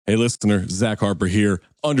Hey, listener, Zach Harper here.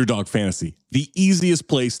 Underdog Fantasy, the easiest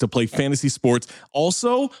place to play fantasy sports.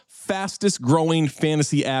 Also, fastest growing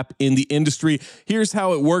fantasy app in the industry. Here's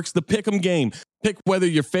how it works. The Pick'em game. Pick whether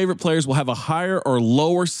your favorite players will have a higher or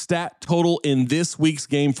lower stat total in this week's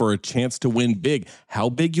game for a chance to win big. How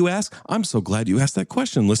big, you ask? I'm so glad you asked that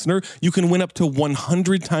question, listener. You can win up to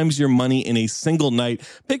 100 times your money in a single night.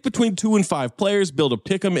 Pick between 2 and 5 players, build a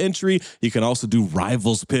Pick'em entry. You can also do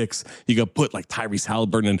rivals picks. You can put like Tyrese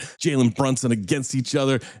Halliburton and Jalen Brunson against each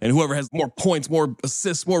other, and whoever has more points, more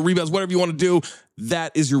assists, more rebounds, whatever you want to do,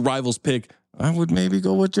 that is your rivals pick. I would maybe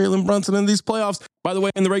go with Jalen Brunson in these playoffs. By the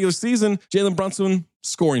way, in the regular season, Jalen Brunson,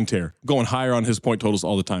 scoring tear, going higher on his point totals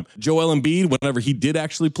all the time. Joel Embiid, whenever he did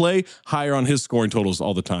actually play, higher on his scoring totals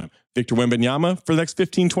all the time. Victor Wembanyama, for the next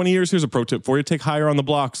 15, 20 years, here's a pro tip for you. Take higher on the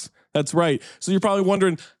blocks. That's right. So you're probably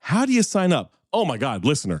wondering, how do you sign up? Oh my God,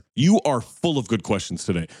 listener, you are full of good questions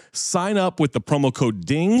today. Sign up with the promo code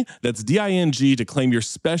DING, that's D-I-N-G, to claim your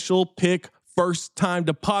special pick first time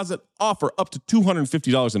deposit offer up to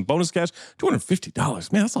 $250 in bonus cash.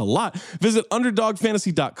 $250, man, that's a lot. Visit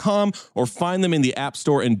underdogfantasy.com or find them in the App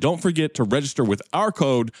Store. And don't forget to register with our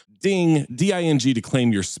code DING, D-I-N-G, to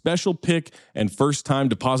claim your special pick and first time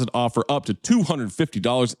deposit offer up to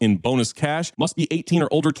 $250 in bonus cash. Must be 18 or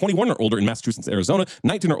older, 21 or older in Massachusetts, Arizona,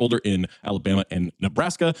 19 or older in Alabama and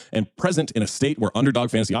Nebraska, and present in a state where Underdog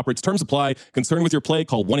Fantasy operates. Terms apply. Concerned with your play,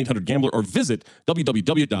 call 1-800-GAMBLER or visit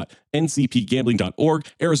www.ncpgambling.org.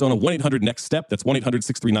 Arizona, 1-800-NEXT-STEP. That's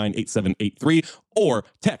 1-800-639-8783. Or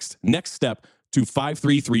text NEXT STEP to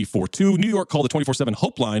 53342. New York, call the 24/7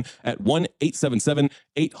 Hope line at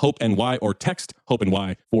 1-877-8-HOPE-NY or text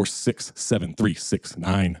HOPE-NY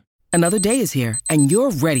 467-369. Another day is here, and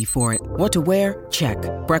you're ready for it. What to wear? Check.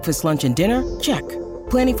 Breakfast, lunch, and dinner? Check.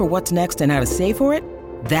 Planning for what's next and how to save for it?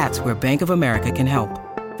 That's where Bank of America can help.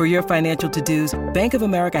 For your financial to-dos, Bank of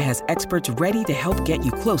America has experts ready to help get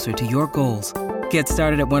you closer to your goals. Get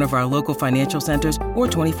started at one of our local financial centers or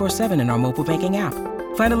 24/7 in our mobile banking app.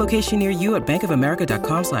 Find a location near you at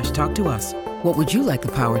bankofamerica.com/talktous. What would you like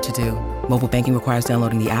the power to do? Mobile banking requires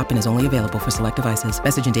downloading the app and is only available for select devices.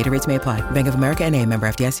 Message and data rates may apply. Bank of America NA, member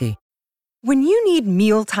FDIC. When you need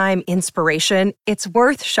mealtime inspiration, it's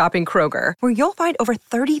worth shopping Kroger, where you'll find over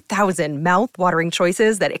 30,000 mouth-watering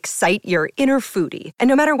choices that excite your inner foodie. And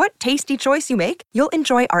no matter what tasty choice you make, you'll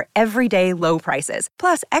enjoy our everyday low prices,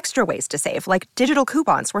 plus extra ways to save, like digital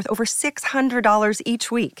coupons worth over $600 each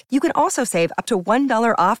week. You can also save up to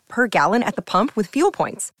 $1 off per gallon at the pump with fuel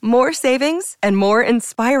points. More savings and more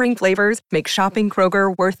inspiring flavors make shopping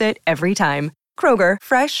Kroger worth it every time. Kroger,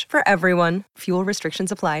 fresh for everyone. Fuel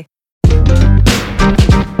restrictions apply.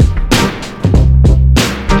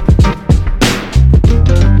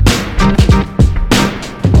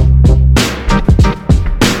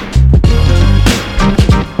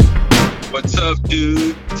 What's up,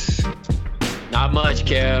 dudes? Not much,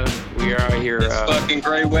 Kev. We are out here. It's fucking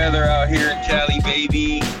great weather out here in Cali,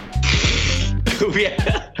 baby.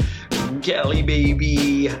 Yeah. Cali,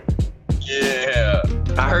 baby. Yeah.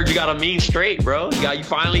 I heard you got a mean straight, bro. You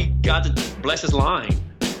finally got to bless his line.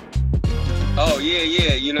 Oh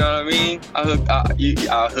yeah. You know what I mean? I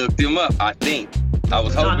hooked him up. I think I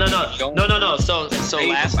was hoping. No. So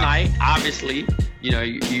last night, obviously, you know,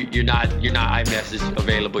 you're not iMessage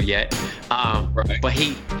available yet. Right. But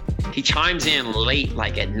he chimes in late,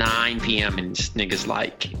 like at 9 p.m. and this nigga's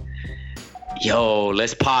like, "Yo,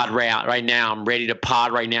 let's pod right now. I'm ready to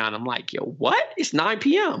pod right now." And I'm like, "Yo, what? It's 9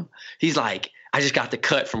 p.m." He's like, "I just got the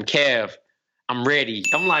cut from Kev. I'm ready."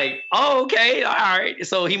 I'm like, "Oh, okay, all right."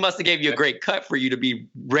 So he must have gave you a great cut for you to be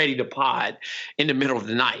ready to pod in the middle of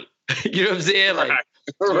the night. You know what I'm saying? Like,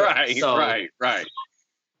 right.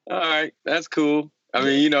 All right, that's cool. I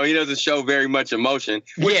mean, you know, he doesn't show very much emotion.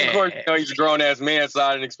 Which, of course, you know, he's a grown-ass man, so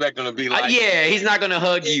I didn't expect him to be like... yeah, he's not going to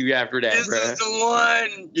hug you after that, This is the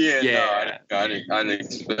one! Yeah. No, I didn't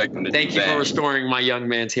expect him to Thank you for restoring my young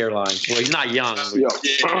man's hairline. Well, he's not young.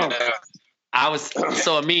 I was...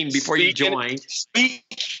 So, Amin, before you joined...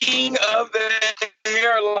 Speaking of the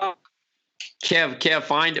hairline... Kev,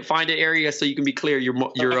 find an area so you can be clear.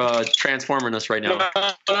 You're transforming us right now.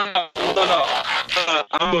 No.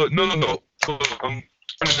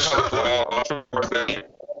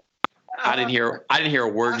 I didn't hear a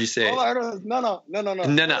word you said. No.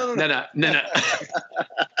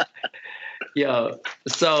 Yo,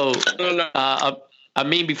 so I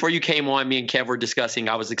mean, before you came on, me and Kev were discussing.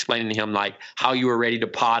 I was explaining to him like how you were ready to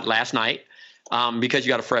pod last night, because you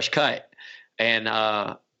got a fresh cut, and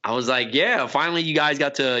I was like, yeah, finally you guys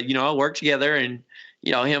got to work together and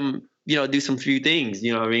him do some few things.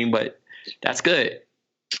 You know what I mean? But that's good.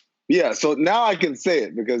 Yeah, so now I can say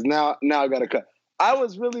it because now I got to cut. I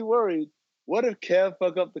was really worried. What if Kev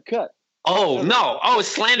fuck up the cut? Oh, no. Oh,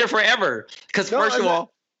 slander forever. Because first of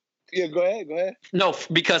all. Yeah, go ahead. No,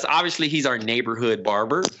 because obviously he's our neighborhood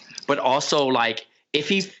barber. But also, like, if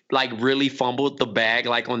he, like, really fumbled the bag,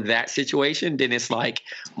 like, on that situation, then it's like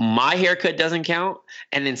my haircut doesn't count.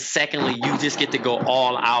 And then secondly, you just get to go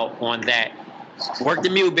all out on that. Work the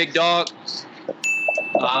mute, big dog.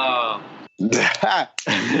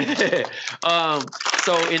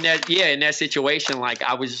 So in that situation, like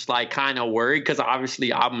I was just like kind of worried because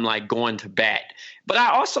obviously I'm like going to bat, but I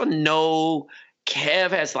also know Kev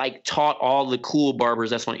has like taught all the cool barbers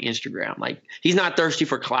that's on Instagram. Like he's not thirsty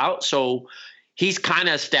for clout, so he's kind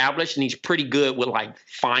of established and he's pretty good with like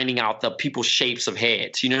finding out the people's shapes of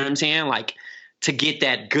heads. You know what I'm saying? Like to get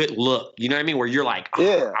that good look. You know what I mean? Where you're like,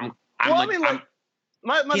 he's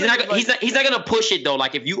not gonna push it though.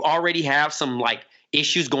 Like if you already have some like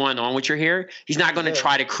issues going on with your hair, he's not gonna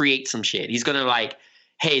try to create some shit. He's gonna like,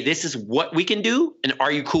 hey, this is what we can do, and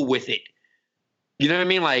are you cool with it? You know what I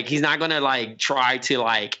mean? Like he's not gonna like try to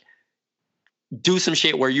like do some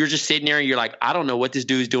shit where you're just sitting there and you're like, I don't know what this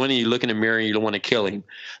dude's doing, and you look in the mirror and you don't want to kill him.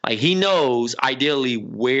 Like he knows ideally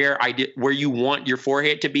where you want your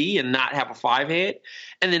forehead to be and not have a 5 head,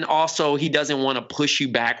 and then also he doesn't want to push you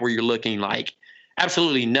back where you're looking like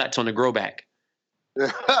absolutely nuts on the grow back.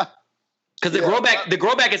 Because the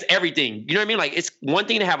grow back is everything. You know what I mean? Like it's one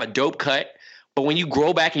thing to have a dope cut, but when you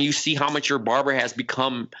grow back and you see how much your barber has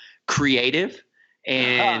become creative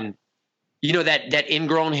and you know that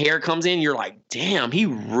ingrown hair comes in, you're like, damn, he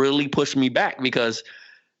really pushed me back because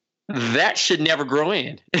that should never grow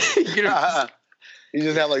in. You know? You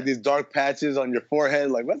just have like these dark patches on your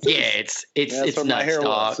forehead. Like what's this? It's nuts, my hair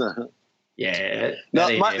dog. Yeah. No,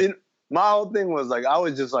 my whole thing was like, I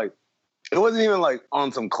was just like, it wasn't even like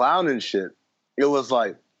on some clowning shit. It was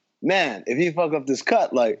like, man, if he fuck up this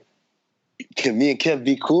cut, like, can me and Kev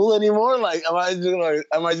be cool anymore? Like, am I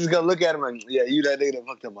just gonna look at him and you that nigga that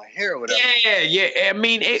fucked up my hair or whatever? Yeah. I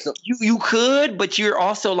mean, you could, but you're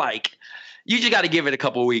also like, you just got to give it a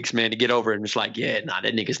couple of weeks, man, to get over it. And it's like, that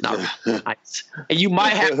nigga's not nice. And you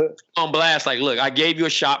might have on blast, like, look, I gave you a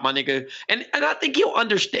shot, my nigga. And I think he'll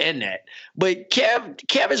understand that. But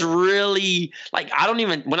Kev is really, like,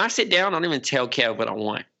 when I sit down, I don't even tell Kev what I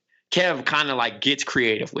want. Kev kind of, like, gets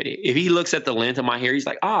creative with it. If he looks at the length of my hair, he's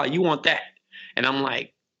like, you want that. And I'm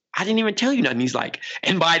like, I didn't even tell you nothing. He's like,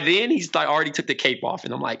 and by then, he's like, already took the cape off.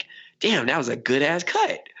 And I'm like, damn, that was a good-ass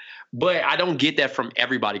cut. But I don't get that from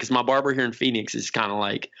everybody because my barber here in Phoenix is kind of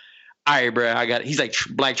like, all right, bro, he's like,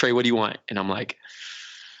 Black Trey, what do you want? And I'm like,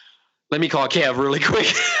 let me call Kev really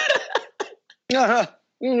quick.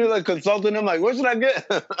 You're like consulting him, like, what should I get?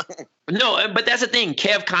 No, but that's the thing.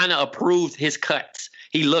 Kev kind of approved his cuts.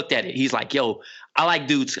 He looked at it. He's like, yo, I like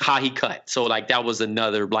dudes how he cut. So like that was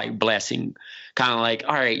another like blessing. Kind of like,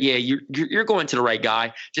 all right, yeah, you're going to the right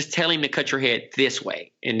guy. Just tell him to cut your head this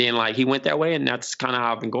way. And then like he went that way, and that's kind of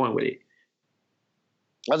how I've been going with it.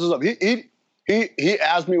 That's what's up. He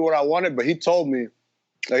asked me what I wanted, but he told me,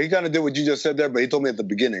 like he kind of did what you just said there, but he told me at the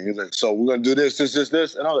beginning. He's like, so we're gonna do this.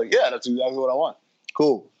 And I was like, yeah, that's exactly what I want.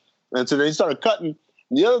 Cool. And so then he started cutting.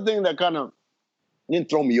 The other thing that kind of didn't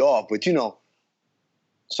throw me off, but you know,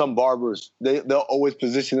 some barbers, they'll always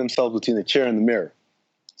position themselves between the chair and the mirror.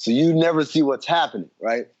 So you never see what's happening,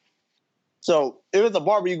 right? So if it's a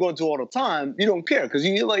barber you go into all the time, you don't care because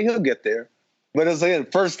you like he'll get there. But it's like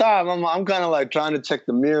the first time, I'm kind of like trying to check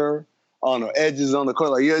the mirror on the edges on the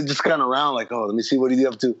corner. Like you're just kind of around like, let me see what he's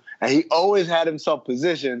up to. And he always had himself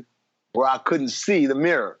positioned where I couldn't see the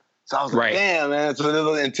mirror. So I was like, damn, man. So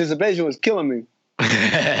the anticipation was killing me.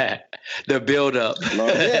 The build up.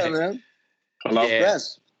 Yeah, man. I love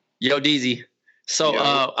this. Yo, DZ. So,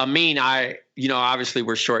 Amin, obviously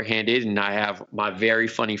we're shorthanded, and I have my very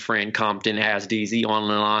funny friend Compton has DZ on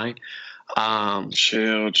the line.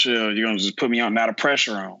 Chill. You're gonna just put me on, not a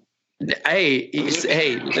pressure on. Hey,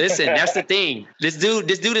 listen, that's the thing. This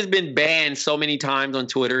dude has been banned so many times on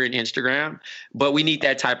Twitter and Instagram, but we need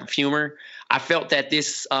that type of humor. I felt that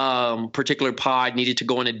this particular pod needed to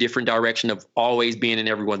go in a different direction of always being in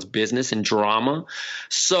everyone's business and drama.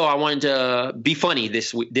 So I wanted to be funny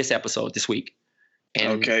this episode this week.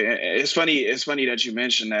 And okay, it's funny that you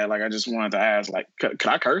mentioned that. Like, I just wanted to ask, like, could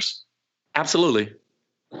I curse? Absolutely.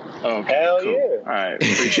 Okay, hell cool. Yeah! All right,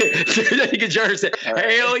 appreciate You can jerk it.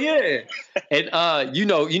 Hell yeah! And you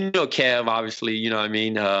know, Kev, obviously, you know what I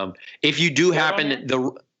mean. If you do happen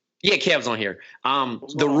Kev's on here.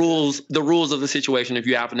 The rules of the situation. If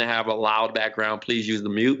you happen to have a loud background, please use the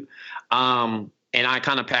mute. And I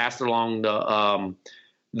kind of passed along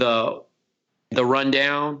the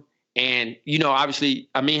rundown. And, you know, obviously,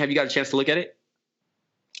 I mean, have you got a chance to look at it?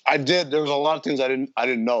 I did. There was a lot of things I didn't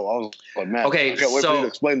know. I was like, man, okay, I can't wait for you to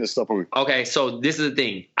explain this stuff for me. Okay, so this is the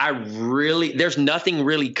thing. There's nothing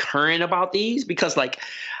really current about these because, like,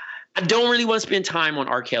 I don't really want to spend time on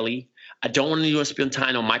R. Kelly. I don't really want to spend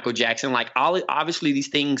time on Michael Jackson. Like, obviously, these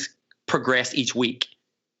things progress each week.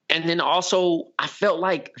 And then also, I felt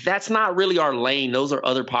like that's not really our lane. Those are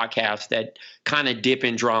other podcasts that kind of dip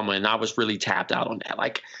in drama, and I was really tapped out on that.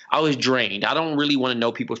 Like, I was drained. I don't really want to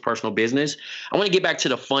know people's personal business. I want to get back to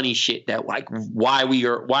the funny shit that, like, why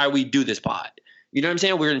we do this pod. You know what I'm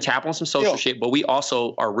saying? We're going to tap on some social shit, but we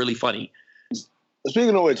also are really funny.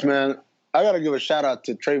 Speaking of which, man, I got to give a shout out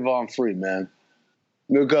to Trayvon Free, man,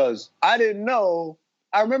 because I didn't know.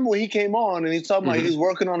 I remember when he came on and he talking about he's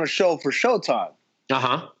working on a show for Showtime.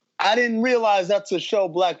 Uh-huh. I didn't realize that's a show,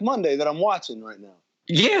 Black Monday, that I'm watching right now.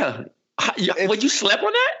 Yeah. You slept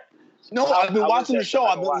on that? No, I've been watching the show.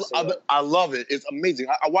 I love it. It's amazing.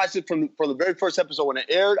 I watched it from the very first episode when it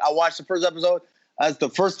aired. I watched the first episode. As the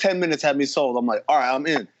first 10 minutes had me sold. I'm like, all right, I'm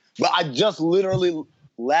in. But I just literally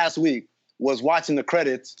last week was watching the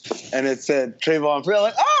credits and it said Trayvon Free. I'm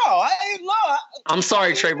like, oh, I ain't know. I'm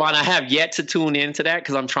sorry, Trayvon. I have yet to tune into that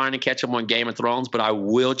because I'm trying to catch up on Game of Thrones, but I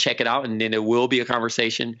will check it out and then there will be a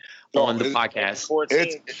conversation on the podcast.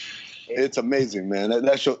 It's amazing, man.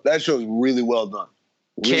 That show is really well done.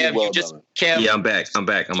 Really Kev, Kev. Yeah, I'm back. I'm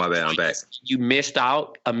back. I'm back. You missed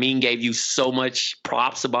out. Amin gave you so much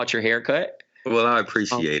props about your haircut. Well, I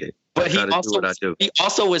appreciate it. But he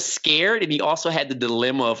also was scared, and he also had the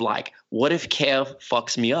dilemma of, like, what if Kev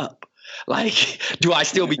fucks me up? Like, do I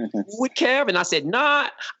still be with Kev? And I said, nah,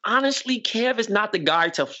 honestly, Kev is not the guy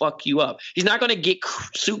to fuck you up. He's not going to get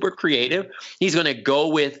super creative. He's going to go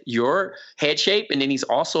with your head shape, and then he's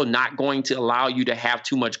also not going to allow you to have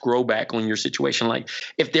too much grow back on your situation. Like,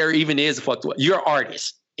 if there even is a fuck, you're an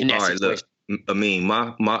artist in that situation. Look, I mean,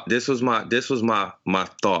 this was my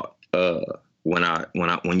thought.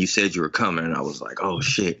 When you said you were coming, and I was like, oh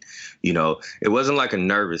shit, it wasn't like a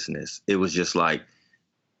nervousness. It was just like,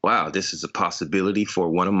 wow, this is a possibility for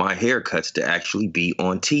one of my haircuts to actually be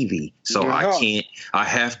on TV. So I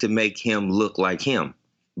have to make him look like him,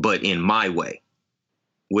 but in my way,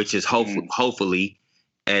 which is hopefully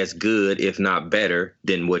as good, if not better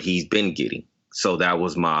than what he's been getting. So that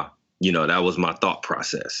was my thought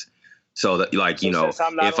process. So that, like,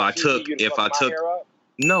 if I took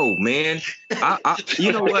no, man.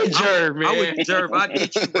 You know what? Jerv,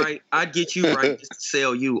 I'd get you right just to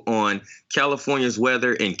sell you on California's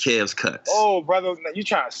weather and Kev's cuts. Oh, brother, you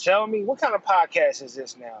trying to sell me? What kind of podcast is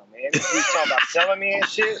this now, man? You talking about selling me and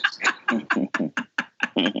shit?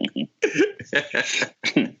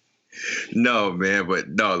 No, man, but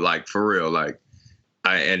no, like, for real, like,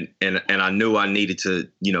 I knew I needed to,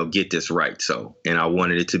 get this right. So, and I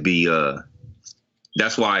wanted it to be,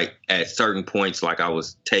 that's why at certain points, like, I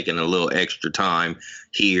was taking a little extra time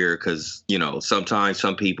here because, sometimes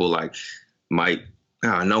some people no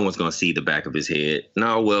one's going to see the back of his head.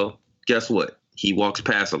 No, well, guess what? He walks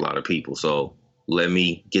past a lot of people. So let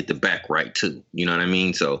me get the back right, too. You know what I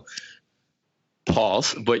mean? So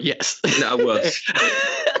pause, but yes. No, well.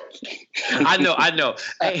 I know.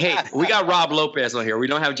 Hey, we got Rob Lopez on here. We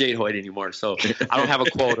don't have Jade Hoyt anymore, so I don't have a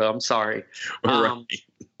quota. I'm sorry. Right.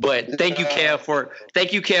 But thank you,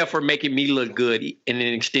 Kev, for making me look good, and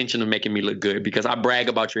an extension of making me look good, because I brag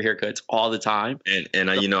about your haircuts all the time. And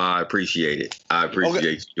I appreciate it. I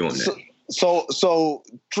appreciate you doing that. So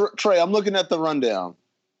Trey, I'm looking at the rundown,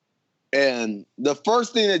 and the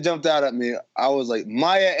first thing that jumped out at me, I was like,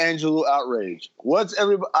 Maya Angelou outrage. What's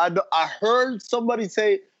everybody? I heard somebody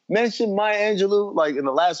mention Maya Angelou like in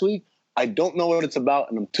the last week. I don't know what it's about,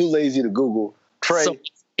 and I'm too lazy to Google. Trey. So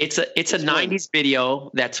it's a 90s video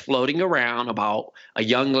that's floating around about a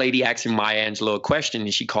young lady asking Maya Angelou a question,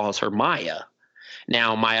 and she calls her Maya.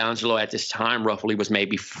 Now, Maya Angelou at this time roughly was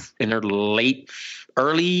maybe in her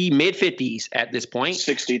early mid-50s at this point.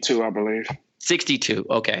 62, I believe. 62.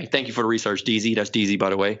 Okay. Thank you for the research, DZ. That's DZ, by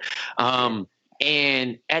the way.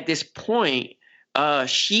 And at this point,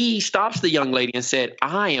 she stops the young lady and said,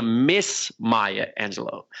 I am Miss Maya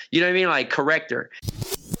Angelou. You know what I mean? Like, correct her.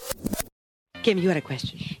 Kim, you had a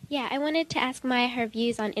question. Yeah, I wanted to ask Maya her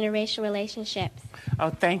views on interracial relationships.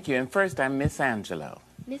 Oh, thank you. And first, I'm Miss Angelou.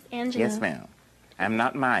 Miss Angelou? Yes, ma'am. I'm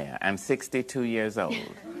not Maya. I'm 62 years old.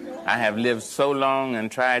 I have lived so long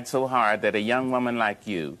and tried so hard that a young woman like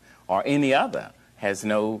you or any other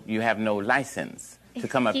you have no license to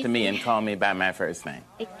come up to me and call me by my first name.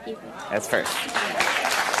 Excuse me. That's first.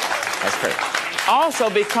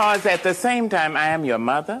 Also, because at the same time, I am your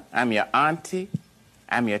mother, I'm your auntie,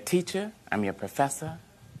 I'm your teacher, I'm your professor.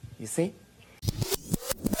 You see?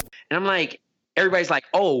 And I'm like, everybody's like,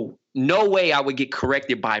 oh, no way I would get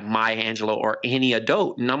corrected by Maya Angelou or any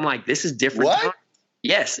adult. And I'm like, this is different. What?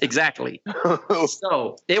 Yes, exactly.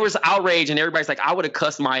 So there was outrage, and everybody's like, I would have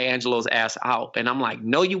cussed Maya Angelou's ass out. And I'm like,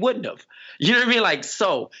 no, you wouldn't have. You know what I mean? Like,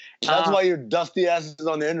 so. That's why your dusty ass is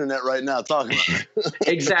on the internet right now talking about it.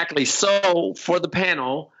 Exactly. So for the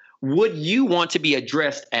panel, would you want to be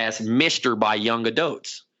addressed as Mr. by young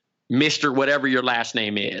adults? Mr. whatever your last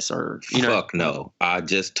name is, or, you know. Fuck no. I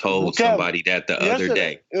just told somebody that the other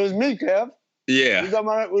day. It was me, Kev. Yeah. We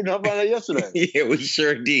talked about that yesterday. Yeah, we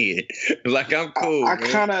sure did. Like, I'm cool. I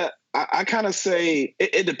kind of say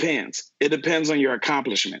it depends. It depends on your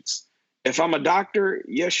accomplishments. If I'm a doctor,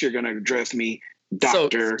 yes, you're going to address me,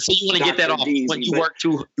 doctor. So you want to get that off when you work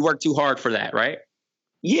too hard for that, right?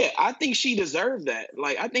 Yeah, I think she deserved that.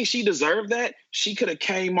 Like, I think she deserved that. She could have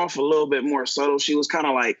came off a little bit more subtle. She was kind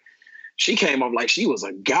of like, she came off like she was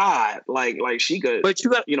a god. Like she could, but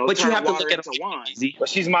you have to look at wine. But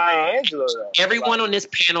she's Maya Angelou, though. Everyone on this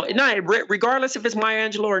panel, regardless if it's Maya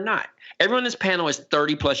Angelou or not, everyone on this panel is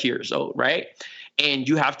 30 plus years old, right? And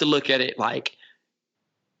you have to look at it like,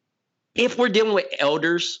 if we're dealing with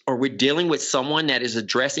elders or we're dealing with someone that is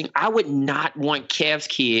addressing, I would not want Kev's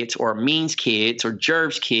kids or Mean's kids or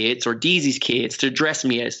Jerv's kids or Deezy's kids to address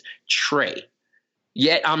me as Trey.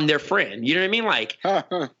 Yet I'm their friend. You know what I mean? Like,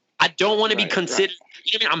 I don't want to be considered,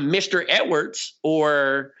 you know what I mean? I'm Mr. Edwards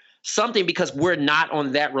or something because we're not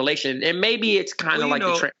on that relation. And maybe it's kind of like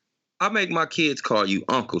I make my kids call you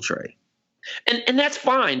Uncle Trey. And that's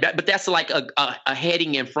fine. But that's like a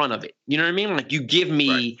heading in front of it. You know what I mean? Like you give me.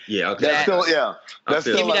 Right. Yeah. Okay. That's still, yeah. That's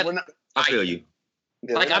still like, I feel you.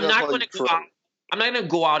 Yeah, like I'm not going to go out. I'm not going to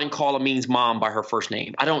go out and call Amin's mom by her first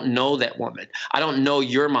name. I don't know that woman. I don't know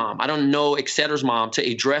your mom. I don't know Etc's mom to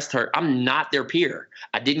address her. I'm not their peer.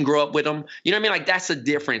 I didn't grow up with them. You know what I mean? Like that's a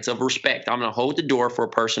difference of respect. I'm going to hold the door for a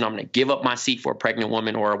person. I'm going to give up my seat for a pregnant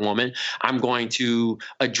woman or a woman. I'm going to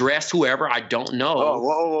address whoever I don't know. Oh,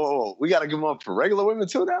 whoa. We got to give them up for regular women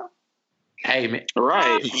too now? Hey, man.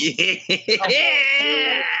 Right.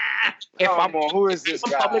 Yeah. If I'm on, who is this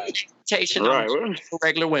guy? Public transportation, right. For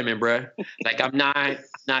regular women, bro. Like I'm not.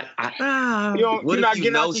 What if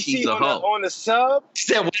you know she's a hoe? On the sub?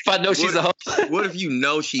 Said, what if I know she's a hoe? What if you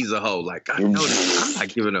know she's a hoe? Like I know this. I'm not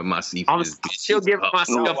giving up my seat. I'm still giving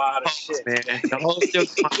myself a lot of shit, man. The hoe still.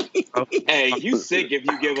 Hey, you sick if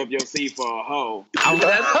you give up your seat for a hoe. That's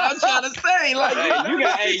what I'm trying to say. Like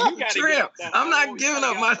you got strap. I'm not giving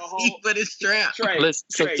up my seat for this strap. Listen,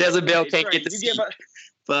 so Jezebel can't get the seat.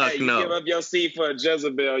 Fuck you no. give up your seat for a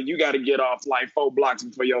Jezebel, you got to get off like 4 blocks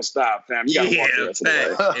before your stop, fam. You got to walk the rest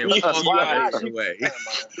of the way.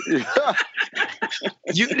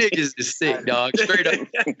 You niggas is sick, dog. Straight up.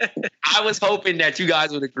 I was hoping that you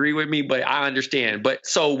guys would agree with me, but I understand. But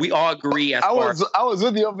so we all agree. I was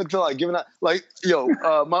with you up until like giving up. Like,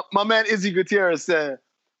 my man Izzy Gutierrez said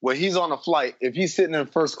when he's on a flight, if he's sitting in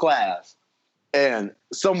first class and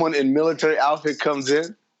someone in military outfit comes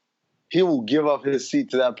in, he will give up his seat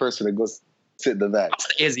to that person and go sit in the back.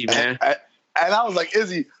 Izzy, man. And I was like,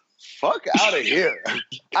 Izzy, fuck out of here.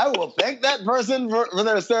 I will thank that person for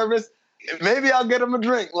their service. Maybe I'll get them a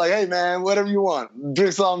drink. Like, hey, man, whatever you want.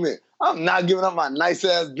 Drinks on me. I'm not giving up my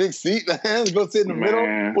nice-ass big seat, man. Go sit in the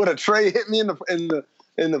middle with a tray hit me in the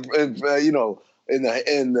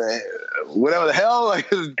whatever the hell, like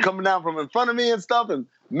coming down from in front of me and stuff, and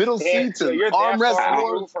middle seats and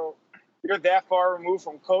armrests. You're that far removed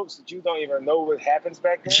from Coach that you don't even know what happens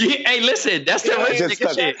back there. Hey, listen, that's the rich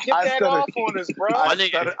nigga shit. Get that off on us, bro. I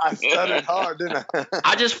stuttered hard, didn't I?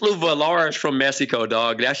 I just flew Volaris from Mexico,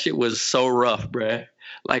 dog. That shit was so rough, bruh.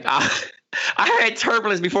 Like I had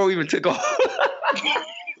turbulence before we even took off.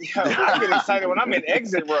 Yo, I get excited when I'm in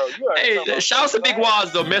exit row. Hey, shout out to Big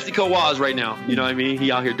Waz though, Mexico Waz right now. You know what I mean?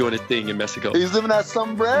 He out here doing his thing in Mexico. He's living that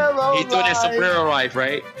sombrero. He's doing that sombrero life,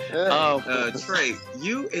 right? Yeah. Trey,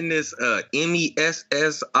 you in this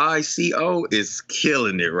MESSICO is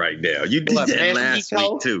killing it right now. You did that last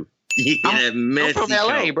week too. I'm from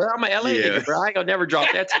LA, bro. I'm an LA nigga, bro. I ain't gonna never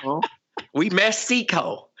drop that tone. We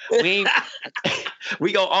Mexico. We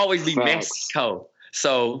gonna always be Mexico.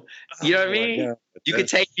 So, you know what I mean? God.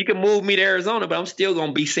 You can move me to Arizona, but I'm still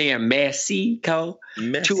gonna be saying Mexico.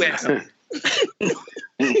 2 X. Hey,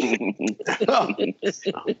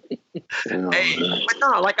 but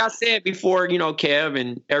no, like I said before, Kev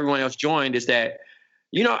and everyone else joined, is that,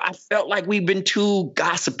 I felt like we've been too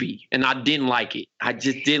gossipy, and I didn't like it. I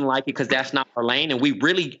just didn't like it because that's not our lane, and we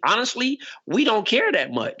really, honestly, we don't care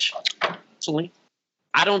that much. Actually.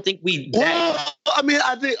 I don't think we. Well, I mean,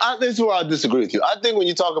 I think this is where I disagree with you. I think when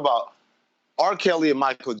you talk about R. Kelly and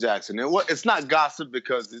Michael Jackson, it's not gossip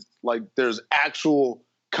because it's like there's actual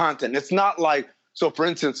content. It's not like, so for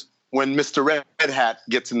instance, when Mr. Red Hat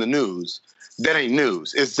gets in the news, that ain't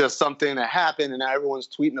news. It's just something that happened and now everyone's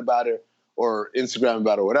tweeting about it or Instagram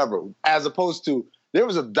about it or whatever. As opposed to, there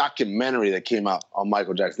was a documentary that came out on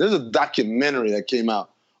Michael Jackson. There's a documentary that came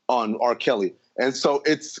out on R. Kelly. And so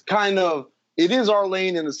it's kind of, it is our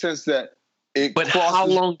lane in the sense that it But crosses, how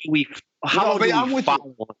long do we follow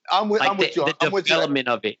I'm with you. the development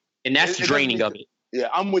of it? And that's draining of it. Yeah,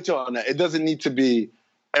 I'm with you on that. It doesn't need to be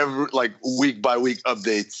every week by week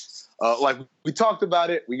updates. Like we talked about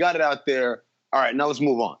it, we got it out there. All right, now let's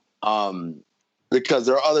move on. Because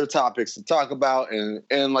there are other topics to talk about,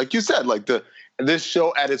 and like you said, like this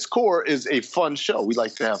show at its core is a fun show. We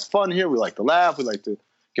like to have fun here. We like to laugh. We like to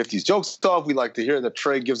get these jokes off. We like to hear that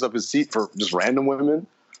Trey gives up his seat for just random women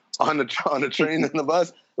on the train and the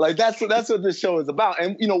bus. Like that's what this show is about.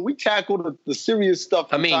 And we tackle the serious stuff.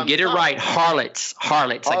 I mean, get it right, harlots.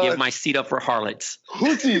 I give my seat up for harlots.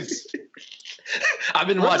 Hoochies. I've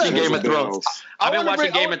been watching Game of Thrones. I've been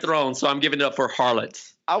watching Game of Thrones, so I'm giving it up for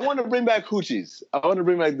harlots. I want to bring back hoochies. I want to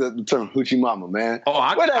bring back the term hoochie mama, man. Oh,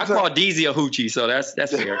 I call Deezy a hoochie, so that's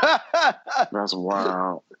fair. That's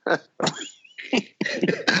wild.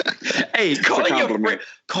 Hey,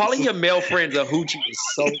 calling your male friends a hoochie is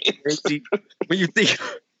so crazy. When you think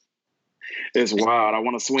it's wild. I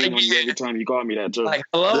want to swing on you every time you call me that, Joe. Like,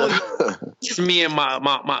 hello, it's me and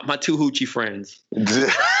my two hoochie friends.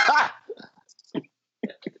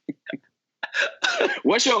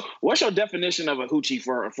 What's your definition of a hoochie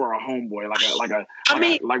for a homeboy?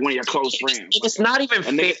 Like one of your close friends. It's not even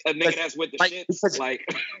fair. A nigga that's with the shits. Like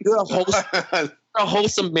you're a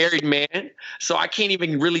wholesome married man, so I can't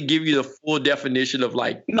even really give you the full definition of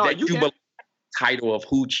the title of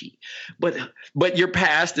hoochie. But your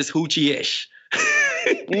past is hoochie-ish.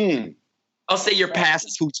 I'll say your past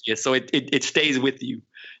is hoochie, so it stays with you.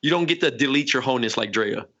 You don't get to delete your wholeness like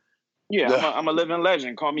Drea. Yeah, I'm a living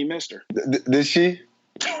legend. Call me Mister. Did she?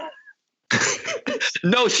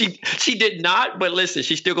 No, she did not. But listen,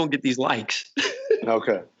 she's still gonna get these likes.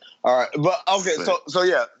 Okay, all right, but okay, so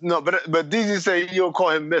yeah, no, but DZ say you'll call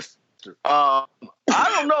him Mister. I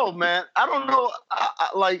don't know, man. I don't know.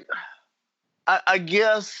 I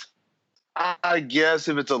guess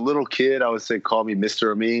if it's a little kid, I would say call me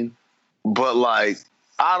Mr. Amin. But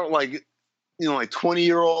I don't like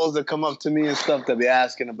 20-year-olds that come up to me and stuff that be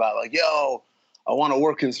asking about yo, I want to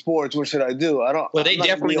work in sports. What should I do? Well, they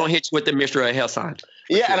definitely gonna hit you with the Mr. Hell sign.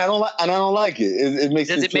 Yeah, sure. and I don't like it. It makes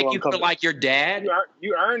Does it make you feel like your dad?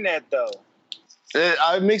 You earn that though.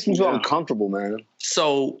 It makes me feel uncomfortable, man.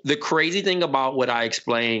 So the crazy thing about what I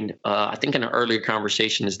explained, I think in an earlier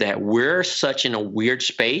conversation, is that we're such in a weird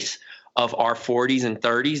space of our 40s and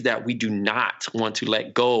 30s that we do not want to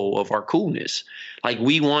let go of our coolness. Like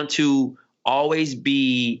we want to always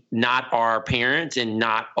be not our parents and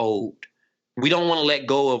not old. We don't want to let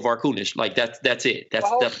go of our coolness. Like that's it. That's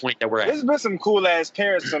the point that we're at. There's been some cool ass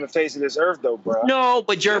parents on the face of this earth, though, bro. No,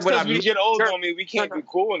 but Jerv, what I mean, we get old on me, we can't be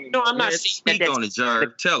cool anymore. No, I'm not saying speak on it,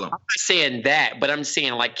 Jerv. Tell them. I'm not saying that, but I'm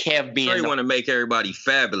saying like Kev being. They want to make everybody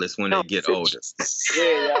fabulous when they get older.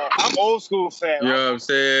 Yeah, y'all. I'm old school fan. You know what I'm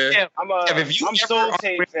saying? Yeah, I'm Soul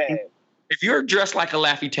Tape fan. If you're dressed like a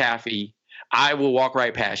Laffy Taffy, I will walk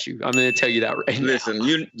right past you. I'm going to tell you that right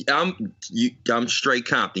now. I'm straight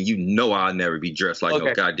Compton. You know I'll never be dressed like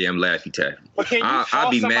no goddamn Laffy Taffy.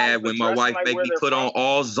 I'll be mad when my wife make me put on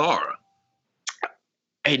all Zara.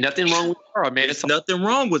 Hey, nothing wrong with Zara, man. There's nothing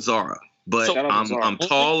wrong with Zara, but I'm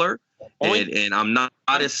taller and I'm not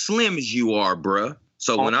as slim as you are, bruh.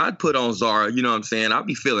 So when I put on Zara, you know what I'm saying, I'll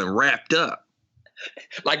be feeling wrapped up.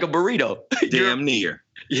 Like a burrito. Damn near.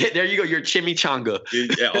 Yeah, there you go. You're chimichanga.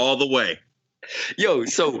 Yeah, all the way. Yo,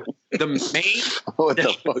 so the main. What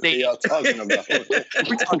the fuck are y'all talking about?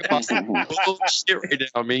 We're talking about some bullshit right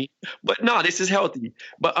now, man. But no, this is healthy.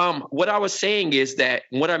 But what I was saying is that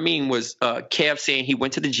what I mean was Kev saying he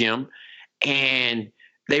went to the gym and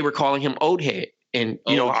they were calling him old head. And,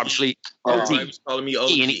 obviously, OG. He was calling me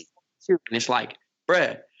OG. And it's like,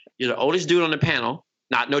 bruh, you're the oldest dude on the panel.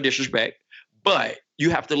 No disrespect. But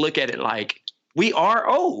you have to look at it like we are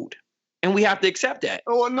old. And we have to accept that.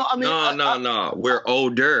 Oh no! I mean, no. We're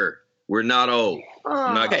older. We're not old.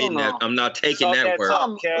 I'm not getting that. I'm not taking that word.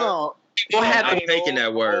 I'm taking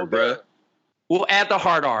that word, bro. We'll add the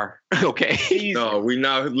hard R. Okay. No, we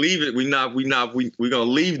not leave it. We're gonna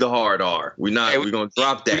leave the hard R. We're gonna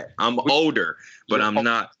drop that. I'm older, but I'm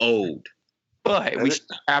not old. But we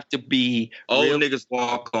have to be old. Niggas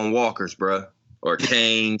walk on walkers, bro, or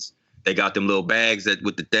canes. They got them little bags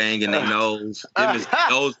with the thing in their nose.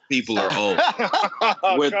 Those people are old.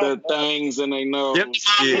 With the things in their nose.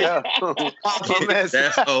 Yeah.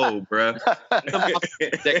 That's old, bro.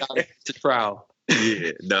 They got it to trial.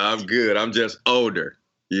 Yeah, no, I'm good. I'm just older.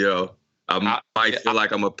 You know, I might feel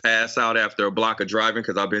like I'm going to pass out after a block of driving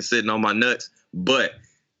because I've been sitting on my nuts. But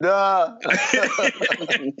insert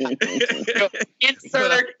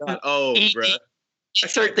bro.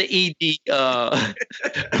 Insert the ED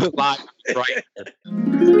line right there.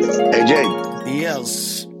 Hey, Jay.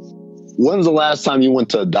 Yes. When's the last time you went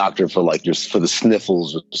to a doctor for for the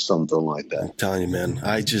sniffles or something like that? I'm telling you, man.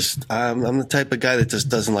 I'm the type of guy that just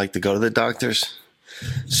doesn't like to go to the doctors.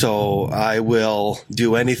 So I will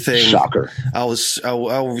do anything. Shocker. I'll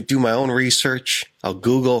do my own research. I'll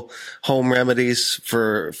Google home remedies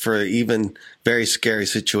for even very scary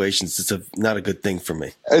situations. It's not a good thing for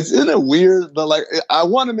me. Isn't it weird? But like, I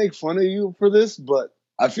want to make fun of you for this, but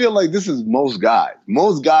I feel like this is most guys.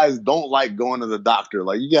 Most guys don't like going to the doctor.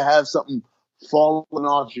 Like, you can have something falling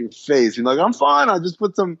off your face. You're like, I'm fine. I'll just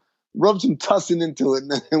rub some tussin into it,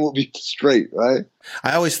 and then we'll be straight, right?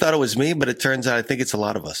 I always thought it was me, but it turns out I think it's a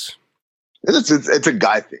lot of us. It's a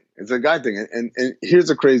guy thing. It's a guy thing. And here's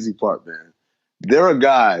the crazy part, man. There are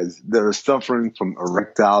guys that are suffering from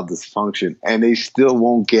erectile dysfunction, and they still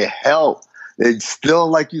won't get help. They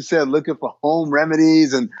still, like you said, looking for home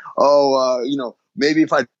remedies and, maybe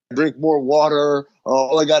if I drink more water,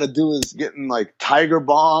 all I got to do is getting like Tiger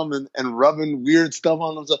Balm and rubbing weird stuff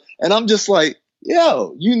on themselves. And I'm just like,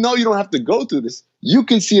 yo, you don't have to go through this. You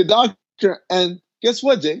can see a doctor, and guess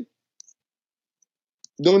what, Jay?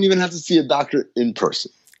 Don't even have to see a doctor in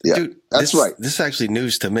person. Yeah, dude, that's right. This is actually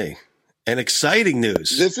news to me, and exciting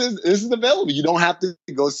news. This is available. You don't have to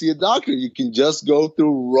go see a doctor. You can just go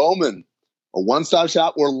through Roman, a one-stop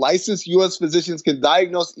shop where licensed U.S. physicians can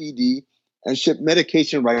diagnose ED and ship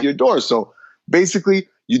medication right to your door. So basically,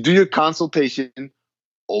 you do your consultation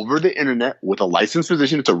over the internet with a licensed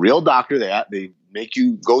physician. It's a real doctor. They make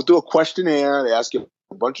you go through a questionnaire. They ask you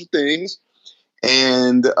a bunch of things.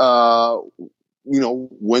 And,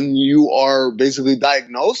 when you are basically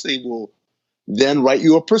diagnosed, they will then write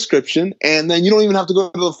you a prescription. And then you don't even have to go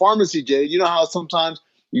to the pharmacy, Jay. You know how sometimes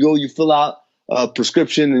you fill out a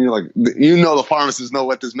prescription and you're like, the pharmacists know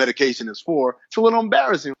what this medication is for. It's a little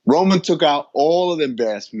embarrassing. Roman took out all of the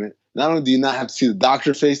embarrassment. Not only do you not have to see the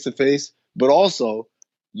doctor face to face, but also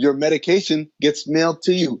your medication gets mailed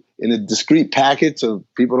to you in a discreet packet so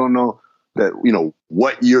people don't know that,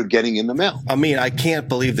 what you're getting in the mail. I mean, I can't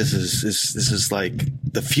believe this is like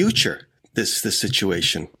the future, this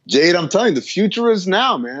situation. Jade, I'm telling you, the future is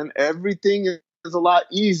now, man. Everything is a lot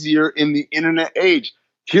easier in the internet age.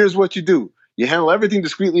 Here's what you do. You handle everything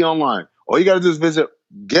discreetly online. All you got to do is visit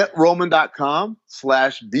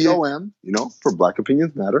GetRoman.com/BOM, for Black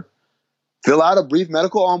Opinions Matter. Fill out a brief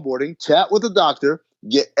medical onboarding, chat with a doctor,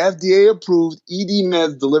 get FDA-approved ED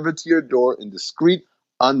meds delivered to your door in discreet,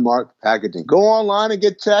 unmarked packaging. Go online and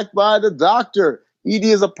get checked by the doctor. ED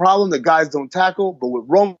is a problem that guys don't tackle, but with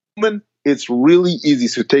Roman, it's really easy,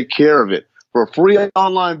 so take care of it. For a free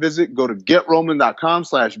online visit, go to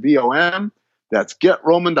GetRoman.com/BOM. That's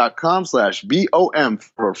GetRoman.com/BOM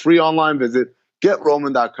for a free online visit.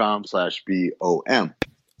 GetRoman.com/BOM.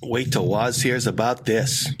 Wait till Waz hears about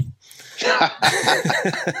this.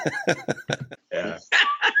 Yeah.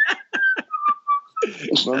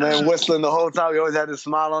 My man whistling the whole time. He always had this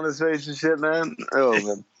smile on his face and shit, man. Oh,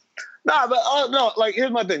 man. Nah, but no, like,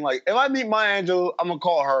 here's my thing. Like, if I meet Maya Angelou, I'm going to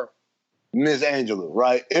call her Miss Angelou,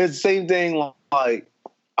 right? It's the same thing. Like,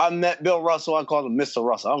 I met Bill Russell. I call him Mr.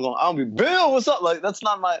 Russell. I'm be Bill, what's up? Like, that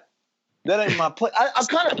ain't my place. I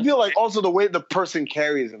kind of feel like also the way the person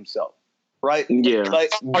carries himself, right? Yeah.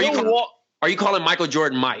 Like, are you calling Michael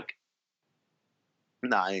Jordan Mike?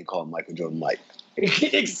 Nah, I ain't calling Michael Jordan Mike.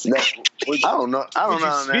 Exactly. I don't know.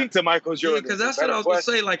 Speak to Michael Jordan. Yeah, because that's what I was gonna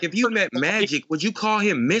say. Like, if you met Magic, would you call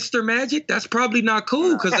him Mr. Magic? That's probably not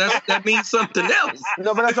cool because that means something else.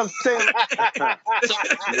 No, but that's what I'm saying.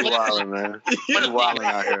 You're wilding, man. You're wilding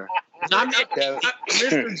out here.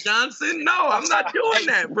 Mr. Johnson? No, I'm not doing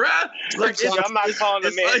that, bruh. Like, I'm not calling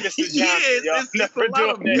the man Mr. Johnson.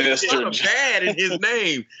 It's a lot of bad in his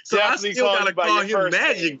name. So I still gotta call him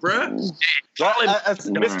Magic, bruh.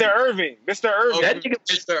 Mr. Irving. Mr. Irving. That nigga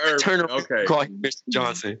Mr. Irving. Okay. Call him Mr.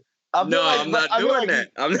 Johnson. I'm not doing that.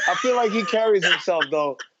 I feel like he carries himself,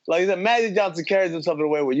 though. Like, Magic Johnson carries himself in a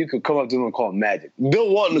way where you could come up to him and call him Magic. Bill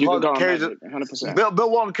Walton carries 100%. Bill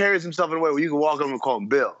Walton carries himself in a way where you can walk up and call him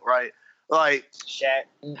Bill, right? Like, Shaq.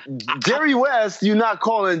 Jerry West, you're not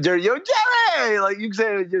calling Jerry, yo, Jerry! Like, you're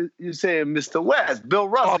saying Mr. West. Bill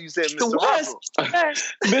Russell, you say Mr. Russell.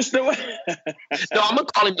 Mr. West. No, I'm going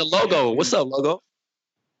to call him the Logo. What's up, Logo?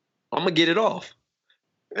 I'm going to get it off.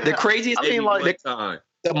 The craziest thing,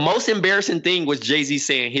 the most embarrassing thing was Jay-Z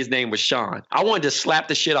saying his name was Sean. I wanted to slap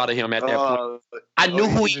the shit out of him at that point. I knew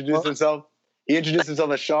who he was. Himself? He introduced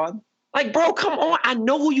himself as Sean. Like, bro, come on. I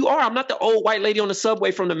know who you are. I'm not the old white lady on the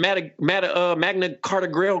subway from the Magna Carta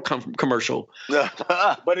Grill commercial.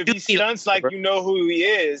 But if he stunts like you know who he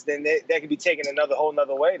is, then that could be taken whole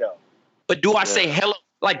nother way, though. But do I say hello?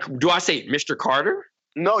 Like, do I say Mr. Carter?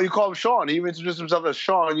 No, you call him Sean. He introduced himself as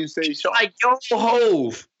Sean. You say Sean. Like, yo,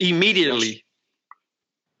 Hove, immediately.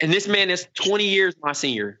 And this man is 20 years my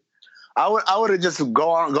senior. I would have just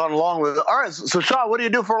gone along with it. All right, so Sean, what do you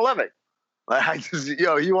do for a living? Like,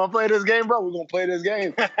 you want to play this game, bro? We're going to play this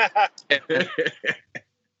game.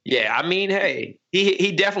 Yeah, I mean, hey,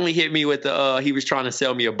 he definitely hit me with the, he was trying to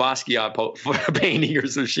sell me a Basquiat for a painting or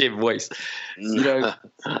some shit voice. You know?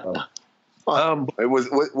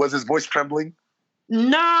 Was his voice trembling?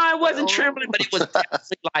 Nah, it wasn't trembling, but it was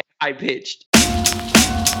definitely like high-pitched.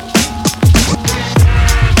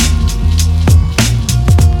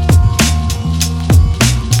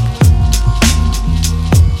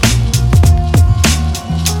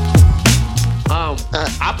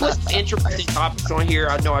 I put some interesting topics on here.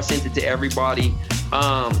 I know I sent it to everybody.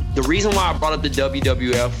 The reason why I brought up the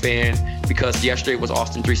WWF fan, because yesterday was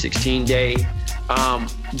Austin 316 Day.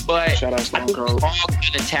 But Shout out I Stone think we all Cold.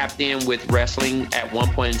 kind of tapped in with wrestling at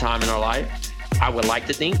one point in time in our life. I would like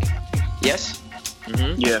to think. Yes?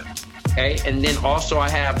 Mm-hmm. Yeah. Okay, and then also I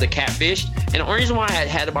have the catfish. And the only reason why I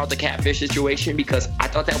had about the catfish situation, because I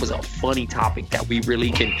thought that was a funny topic that we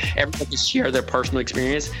really everyone can share their personal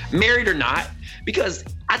experience, married or not, because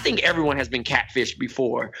I think everyone has been catfished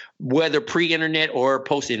before, whether pre-internet or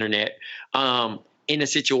post-internet, in a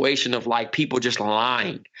situation of like people just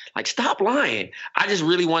lying. Like, stop lying. I just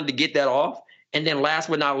really wanted to get that off. And then last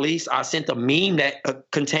but not least, I sent a meme that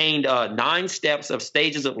contained 9 steps of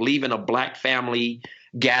stages of leaving a black family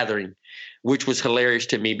gathering, which was hilarious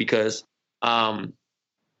to me because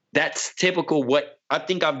that's typical what I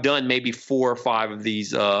think I've done maybe 4 or 5 of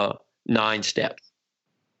these 9 steps.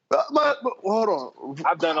 But hold on.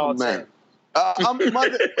 I've done all 10. Oh,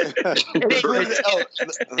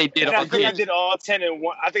 They did I think I did all 10 in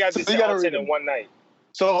one. I think I did all 10 in one night.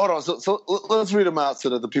 So hold on. So let's read them out so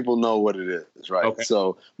that the people know what it is, right? Okay.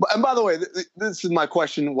 So, and by the way, this is my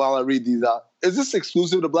question while I read these out. Is this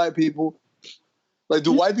exclusive to black people? Like,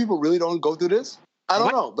 do white people really don't go through this? I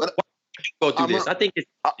don't know, but go through this. I think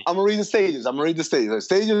I'm gonna read the stages.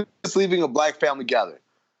 Stage is leaving a black family gathering.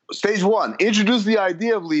 Stage 1: introduce the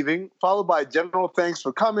idea of leaving, followed by general thanks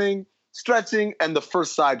for coming, stretching, and the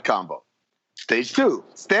first side combo. Stage 2: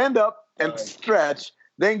 stand up and stretch,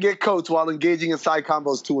 then get coats while engaging in side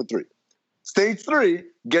combos 2 and 3. Stage 3: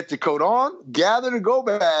 get your coat on, gather the go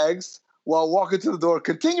bags while walking to the door,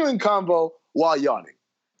 continuing combo while yawning.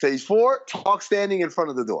 Stage 4: talk standing in front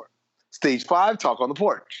of the door. Stage 5: talk on the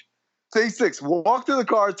porch. Stage 6: walk to the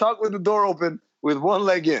car, talk with the door open with one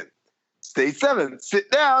leg in. Stage 7: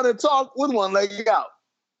 sit down and talk with one leg out.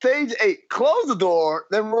 Stage 8: close the door,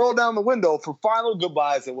 then roll down the window for final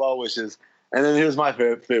goodbyes and well wishes. And then here's my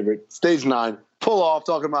favorite. Stage 9: pull off,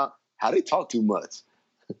 talking about how they talk too much.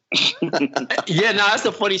 Yeah, no, that's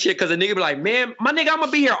the funny shit because the nigga be like, man, my nigga, I'm going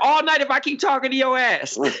to be here all night if I keep talking to your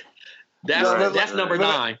ass. That's number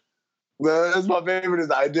 9. That's my favorite. Is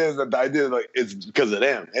the idea is like it's because of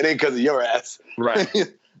them. It ain't because of your ass. Right.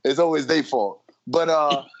 It's always their fault. But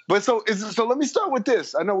so let me start with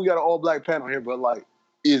this. I know we got an all black panel here, but like,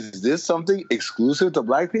 is this something exclusive to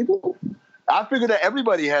black people? I figured that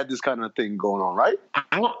everybody had this kind of thing going on, right?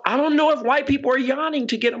 I don't know if white people are yawning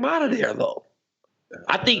to get them out of there though.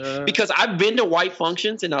 I think because I've been to white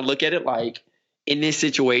functions and I look at it like in this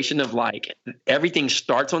situation of like everything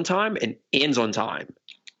starts on time and ends on time.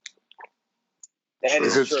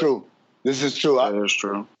 This is true. This is true. That is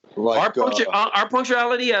true. Like, our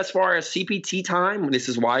punctuality as far as CPT time, this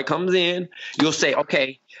is why it comes in. You'll say,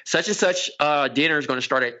 okay, such and such dinner is going to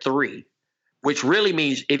start at 3, which really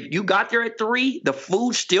means if you got there at 3, the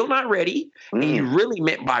food's still not ready, and you really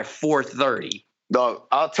meant by 4:30. Dog,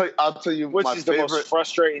 I'll tell you, which is the most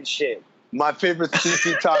frustrating shit. My favorite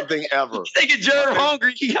CP time thing ever. Nigga, Jerry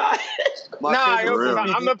hungry.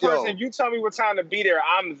 I'm the person. If you tell me what time to be there,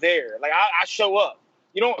 I'm there. Like I show up.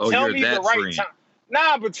 You don't tell me the right time.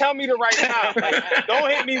 Nah, but tell me the right time. Like, don't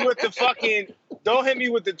hit me with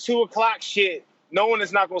the 2 o'clock shit, knowing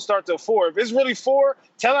it's not gonna start till 4. If it's really 4,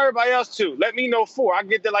 tell everybody else 2. Let me know 4. I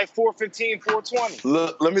get there like 4:15, 4:20.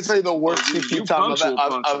 Look, let me tell you the worst CP time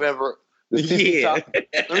I've ever. Let me tell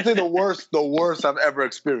you the worst I've ever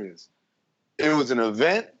experienced. It was an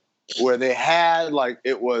event where they had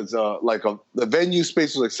the venue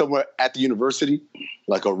space was like somewhere at the university,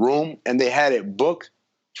 like a room, and they had it booked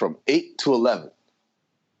from 8 to 11.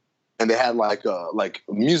 And they had like a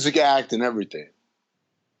music act and everything.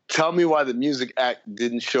 Tell me why the music act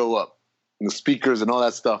didn't show up and the speakers and all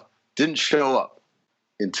that stuff didn't show up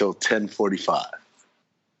until 10:45.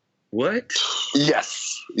 What?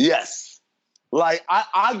 Yes. Like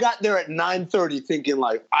I got there at 9:30 thinking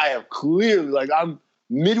like I have clearly, like I'm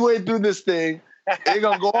midway through this thing. They're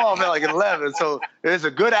gonna go off at like 11. So it's a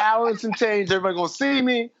good hour and some change. Everybody gonna see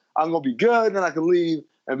me. I'm gonna be good, then I can leave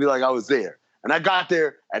and be like I was there. And I got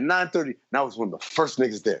there at 9:30, and I was one of the first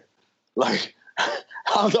niggas there. Like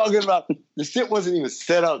I'm talking about the shit wasn't even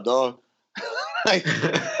set up, dog. Like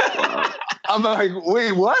I'm like,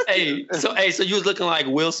 wait, what? So you was looking like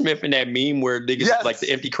Will Smith in that meme where niggas like the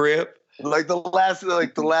empty crib? Like the last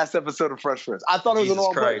episode of Fresh Prince. I thought it was an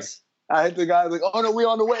all place. I hit the guy like, oh no, we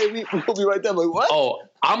on the way. We'll be right there. I'm like, what? Oh,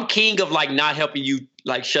 I'm king of like not helping you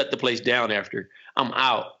like shut the place down after. I'm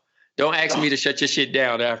out. Don't ask me to shut your shit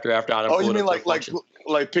down after I done. Oh, you mean like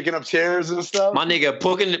picking up chairs and stuff? My nigga,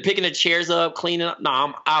 picking the chairs up, cleaning up. Nah,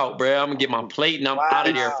 I'm out, bro. I'm gonna get my plate and I'm out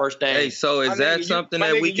of there first day. Hey, so is that something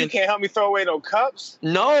that we can? You can't help me throw away no cups?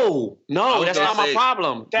 No, that's not my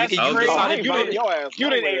problem. That's crazy. You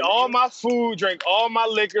done ate all my food, drank all my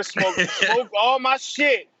liquor, smoked all my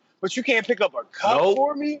shit. But you can't pick up a cup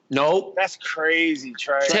for me? Nope. That's crazy,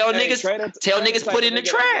 Trey. Tell niggas put it in the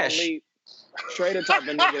trash. Trey the type of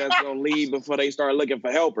nigga that's gonna leave before they start looking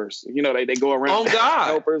for helpers. You know, they go around. Oh God!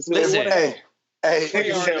 Helpers. Listen,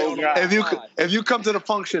 if you come to the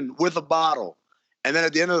function with a bottle, and then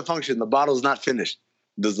at the end of the function the bottle's not finished,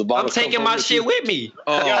 does the bottle? I'm taking my shit with me.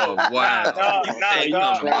 Oh wow! Nah.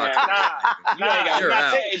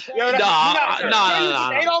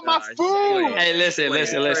 Ate all my food. Hey, listen.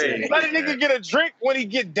 Let a nigga get a drink when he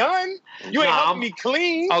get done. You ain't helping me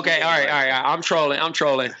clean. Okay, all right. I'm trolling.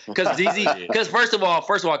 Because first of all,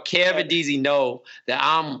 Kev and DZ know that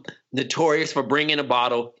I'm notorious for bringing a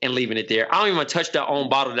bottle and leaving it there. I don't even touch that own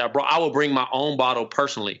bottle that I brought. I will bring my own bottle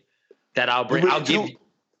personally. That I'll bring.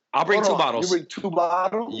 I'll bring two bottles. You bring 2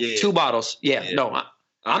 bottles? Yeah. 2 bottles. Yeah. No,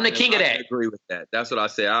 I'm the king of that. I agree with that. That's what I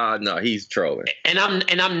say. No, he's trolling. And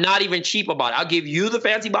I'm not even cheap about it. I'll give you the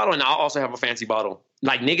fancy bottle, and I'll also have a fancy bottle.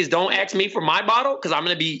 Like niggas don't ask me for my bottle because I'm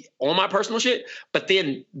gonna be on my personal shit. But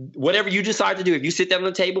then whatever you decide to do, if you sit down on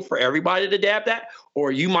the table for everybody to dab that,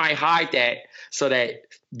 or you might hide that so that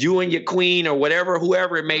you and your queen or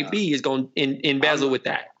whoever it may be is gonna embezzle with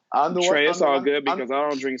that. Trey, it's all good because I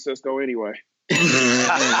don't drink Cisco anyway. Yo,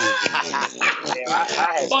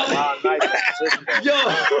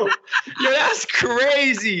 that's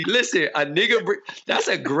crazy. Listen, a nigga, that's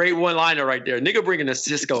a great one-liner right there. Nigga bringing a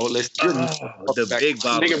Cisco. The big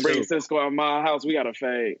bottle. Nigga bring Cisco at my house. We got to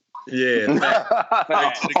fade. Yeah,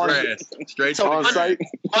 straight to the site.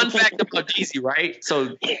 Fun fact about DZ, right?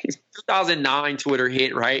 So 2009 Twitter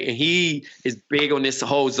hit, right? And he is big on this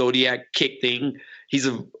whole Zodiac kick thing.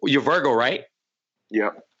 You're Virgo, right?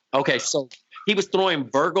 Yep. Okay, so he was throwing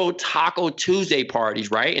Virgo Taco Tuesday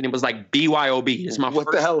parties, right? And it was like BYOB. It's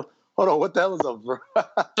what the hell? Hold on, what the hell is a Virgo?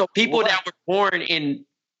 So people that were born in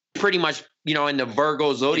pretty much, in the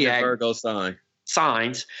Virgo Zodiac. The Virgo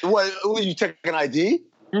signs. What, you take an ID?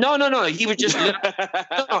 No. He was just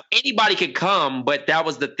anybody could come, but that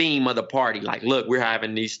was the theme of the party. Like, look, we're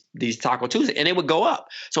having these Taco Tuesday, and it would go up.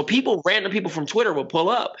 So random people from Twitter would pull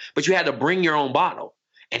up, but you had to bring your own bottle,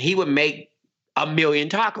 and he would make 1 million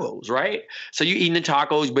tacos, right? So you eating the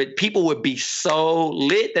tacos, but people would be so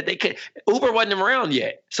lit that they could. Uber wasn't around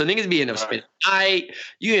yet, so niggas be in up spending night.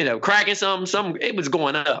 You end up cracking something. It was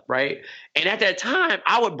going up, right? And at that time,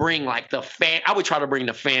 I would bring I would try to bring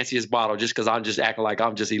the fanciest bottle just because I'm just acting like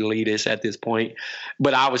I'm just elitist at this point,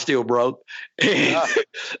 but I was still broke.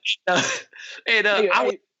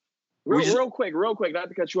 Real quick, not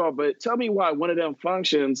to cut you off, but tell me why one of them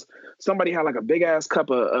functions, somebody had like a big ass cup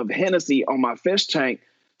of Hennessy on my fish tank,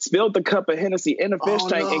 spilled the cup of Hennessy in the fish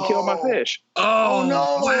tank and killed my fish. Oh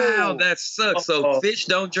no! Wow, that sucks. So fish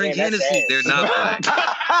don't drink Hennessy. They're not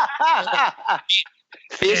black.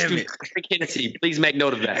 Fish do drink Hennessy. Please make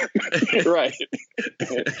note of that. Right.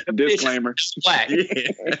 Disclaimer. Black.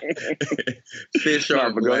 Fish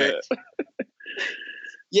are black. Go ahead.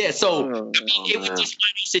 Yeah, so it was just one of those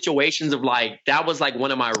situations of that was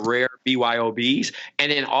one of my rare BYOBs. And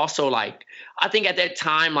then also I think at that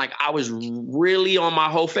time, I was really on my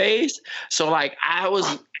whole phase. So I was.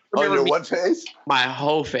 On your what phase? My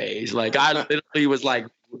whole phase. I literally was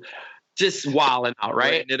just wilding out,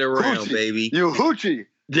 right? It around, baby. You hoochie.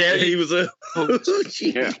 There he was a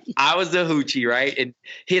hoochie. Yeah. I was the hoochie, right? And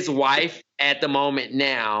his wife at the moment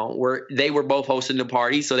now, they were both hosting the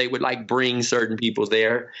party, so they would bring certain people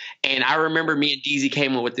there. And I remember me and DZ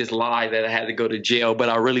came up with this lie that I had to go to jail, but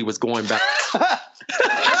I really was going back.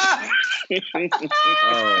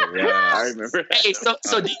 Oh yeah, I remember. Hey, so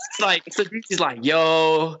DC's like,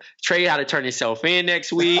 yo, Trey had to turn himself in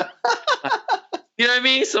next week. You know what I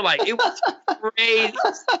mean? So like, it was crazy,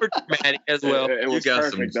 super dramatic as well. You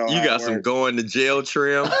got some going to jail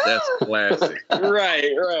trim. That's classic. Right.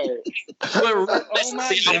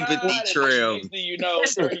 Sympathy trim. You know,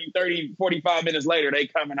 30, 45 minutes later, they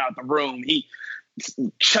coming out the room. He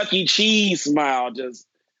Chuck E. Cheese smile. Just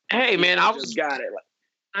hey man, I was got it. Like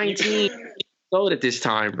 19 years old at this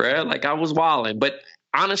time, bro. Like I was wilding, but.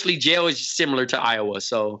 Honestly, jail is similar to Iowa,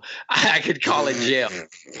 so I could call it jail.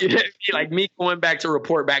 You know what I mean? Like me going back to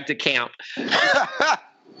report back to camp.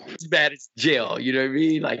 As bad as jail. You know what I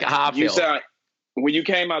mean? Like how I feel. When you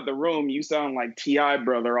came out the room, you sound like T.I.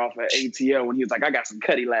 brother off of ATL when he was like, I got some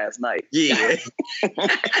cutty last night. Yeah.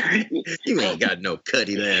 You ain't got no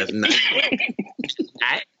cutty last night.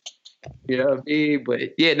 You know what I mean? But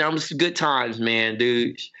yeah, no, it was good times, man,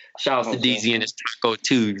 dude. Shout out to DZ and his Taco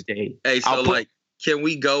Tuesday. Hey, so can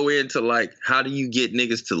we go into like how do you get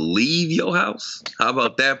niggas to leave your house? How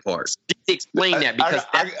about that part? Explain that because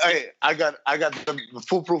I got the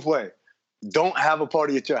foolproof way. Don't have a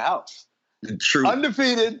party at your house. True.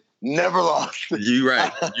 Undefeated, never lost. You're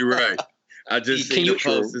right. I just seen the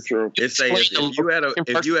post. It say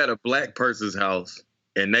if you had a black person's house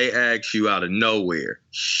and they ask you out of nowhere,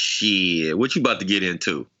 shit, what you about to get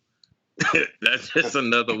into? That's just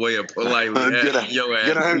another way of politely asking your ass.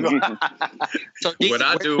 So what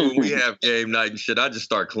I do when we have game night and shit, I just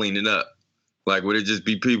start cleaning up. Like, would it just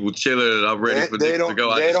be people chilling and I'm ready for them to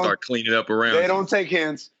go? I just start cleaning up around. They don't take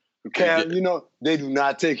hints. Cam, you know, they do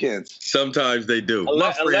not take hints. Sometimes they do.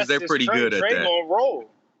 My friends, they're pretty good at that.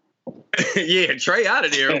 Roll. Yeah, Trey out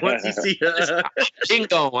of there once you see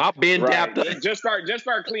I've been dapped up. Just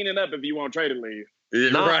start cleaning up if you want Trey to leave.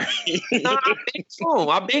 Right.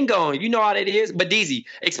 I've been gone. You know how that is. But DZ,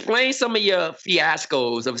 explain some of your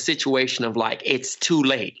fiascos of a situation of like it's too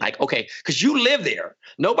late. Like, okay, because you live there.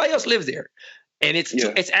 Nobody else lives there. And it's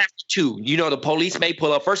after 2. You know, the police may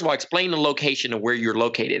pull up. First of all, explain the location of where you're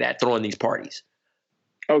located at throwing these parties.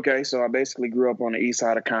 Okay, so I basically grew up on the east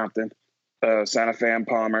side of Compton, Santa Fe and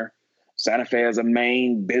Palmer. Santa Fe is a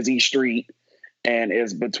main busy street and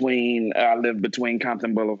is I live between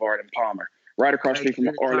Compton Boulevard and Palmer. Right across the street from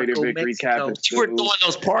Our Lady of Victory Catholic. You were throwing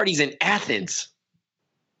those parties in Athens.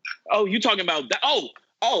 Oh, you talking about that? Oh,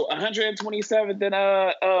 127th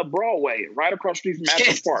and Broadway, right across the street from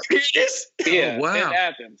Athens Park. Yeah, wow. In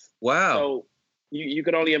Athens. Wow. So you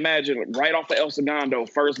could only imagine right off of El Segundo,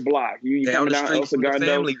 first block. You coming down El Segundo. The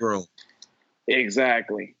family room.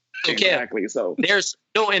 Exactly. Exactly. So there's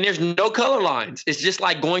no color lines. It's just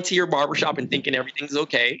like going to your barbershop and thinking everything's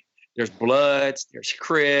okay. There's Bloods, there's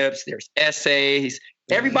Crips, there's Essays.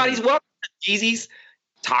 Everybody's welcome to Jeezy's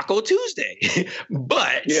Taco Tuesday.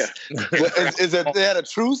 But yeah, is it they had a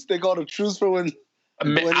truce? They called a truce for when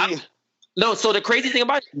no. So the crazy thing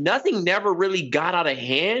about it, nothing never really got out of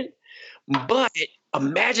hand. But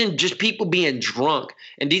imagine just people being drunk.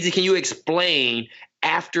 And DZ, can you explain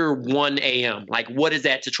after 1 a.m. like what is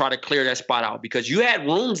that to try to clear that spot out? Because you had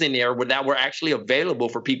rooms in there that were actually available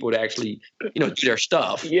for people to actually, do their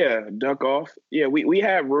stuff. Yeah, duck off. Yeah, we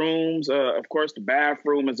had rooms. Of course, the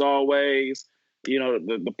bathroom is always,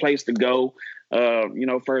 the place to go.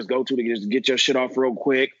 First go to just get your shit off real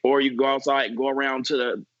quick, or you go outside and go around to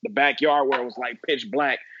the backyard where it was like pitch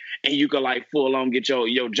black, and you could like full on get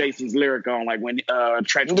your Jason's lyric on, like when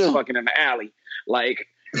Trench was fucking in the alley, like.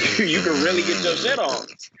 You can really get your shit off.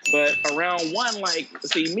 But around 1, like,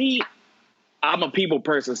 see me, I'm a people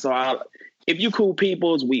person. So if you cool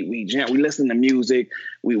peoples, we listen to music,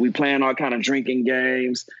 we playing all kind of drinking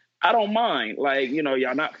games. I don't mind. Like,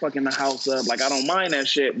 y'all not fucking the house up. Like, I don't mind that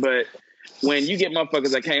shit. But when you get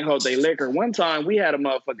motherfuckers that can't hold their liquor, one time we had a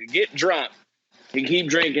motherfucker get drunk. He keep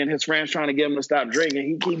drinking. His friends trying to get him to stop drinking.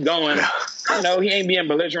 He keep going. He ain't being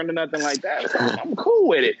belligerent or nothing like that. So I'm cool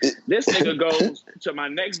with it. This nigga goes to my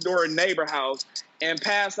next door neighbor house and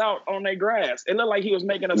pass out on their grass. It looked like he was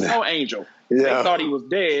making a snow angel. Yeah. They thought he was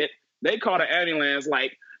dead. They called an ambulance.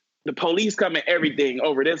 Like the police come and everything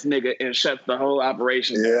over this nigga and shuts the whole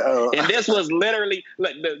operation. Yeah. And this was literally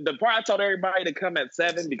like the part I told everybody to come at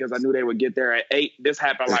 7 because I knew they would get there at 8. This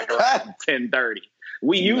happened like around 10:30.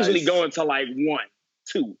 We usually go until like 1,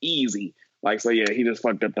 2, easy. Like, so yeah, he just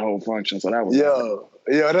fucked up the whole function. So that was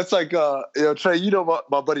that's like Trey, you know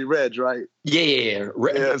my buddy Reg, right? Yeah.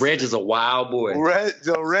 Reg is a wild boy. Reg,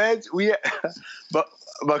 but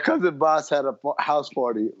my cousin Boss had a house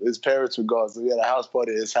party. His parents were gone, so we had a house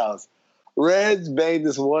party at his house. Reg banged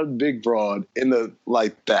this one big broad in the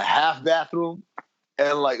half bathroom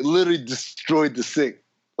and like literally destroyed the sink.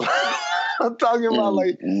 I'm talking about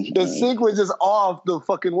like the sink was just off the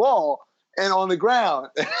fucking wall and on the ground.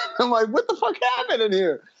 I'm like, what the fuck happened in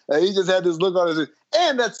here? And he just had this look on his face.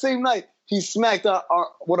 And that same night, he smacked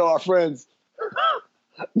one of our friends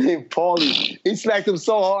named Paulie. He smacked him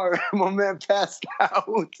so hard, my man passed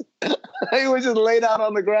out. He was just laid out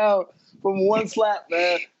on the ground from one slap,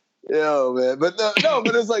 man. Yo, man. But no,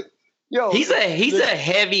 but it's like, yo. He's a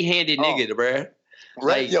heavy-handed nigga, bro.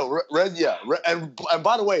 Reg, and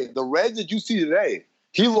by the way, the Reg that you see today,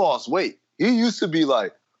 he lost weight. He used to be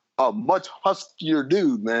like a much huskier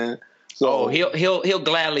dude, man. So he'll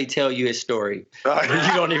gladly tell you his story.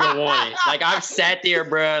 You don't even want it. Like I've sat there,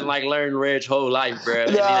 bro, and like learned Reg's whole life, bro.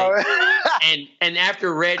 No. And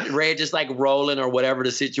after Reg is like rolling or whatever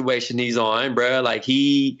the situation he's on, bro, like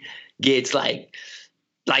he gets like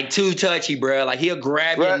too touchy, bro. Like he'll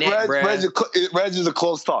grab your neck, bro. Reg is a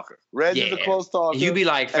close talker. Reg is a close talker. You be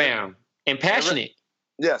like, fam, and passionate.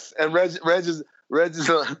 Yes, and Reg is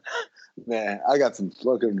a man. I got some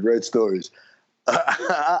fucking great stories.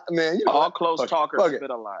 Man, you know, all close talkers spit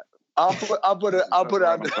a lot. I'll put it out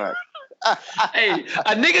there. Hey,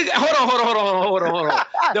 a nigga, hold on.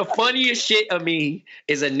 The funniest shit of me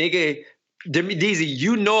is a nigga. DZ,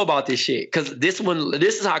 you know about this shit because this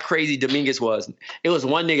is how crazy Dominguez was. It was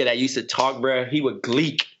one nigga that used to talk, bro. He would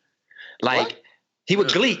gleek, like he would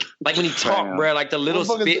gleek, like when he talked, bro. Like the little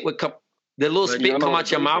spit would come, come out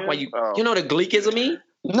your mouth while you know what a gleek is of me.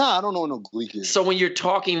 Nah, I don't know what no gleek is. So when you're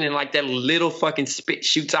talking and like that little fucking spit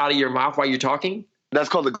shoots out of your mouth while you're talking, that's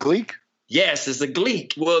called a gleek. Yes, it's a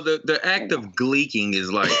gleek. Well, the act of gleeking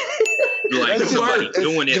is like somebody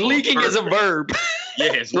doing it. Gleeking is a verb.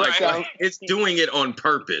 Yes, like it's doing it on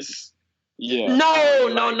purpose. Yeah. No.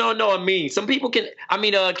 I mean, some people can. I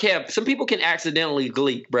mean, Kev. Some people can accidentally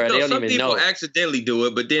gleek, bro. No, they don't even know. Some people accidentally do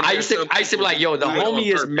it, but then I used to be like, yo, the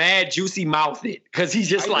homie is mad juicy mouthed because he's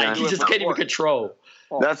just like he just can't even control.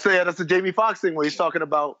 That's the Jamie Foxx thing where he's talking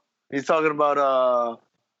about Al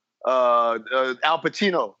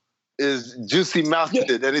Pacino is juicy mouthed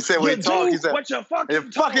it, and he said when he talks, he said, "What you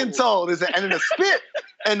fucking told?" He said, and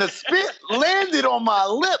the spit landed on my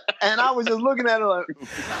lip, and I was just looking at it like.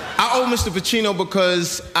 I owe Mr. Pacino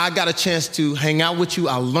because I got a chance to hang out with you.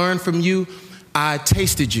 I learned from you. I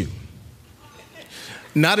tasted you.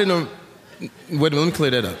 Not in a. Wait, let me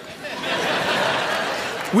clear that up.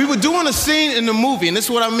 We were doing a scene in the movie, and this is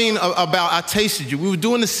what I mean about I tasted you. We were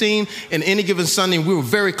doing the scene in Any Given Sunday, and we were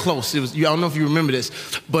very close. It was, I don't know if you remember this,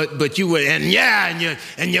 but you were, and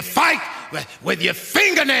you fight with your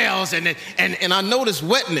fingernails, and I noticed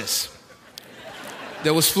wetness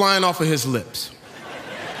that was flying off of his lips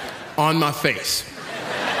on my face.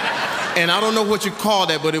 And I don't know what you call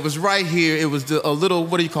that, but it was right here. It was a little,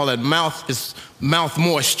 what do you call that? Mouth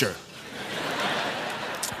moisture.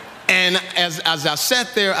 And as I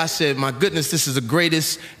sat there, I said, my goodness, this is the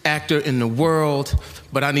greatest actor in the world,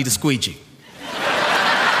 but I need a squeegee.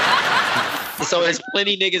 So there's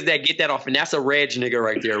plenty niggas that get that off, and that's a Reg nigga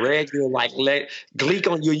right there. Reg will like let gleek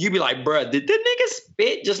on you. You be like, bruh, did the nigga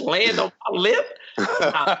spit just land on my lip?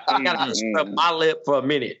 I gotta scrub my lip for a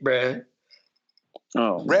minute, bruh.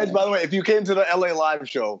 Oh, Reg, by the way, if you came to the LA Live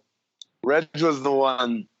show, Reg was the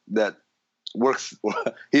one that works.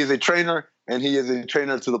 He's a trainer. And he is a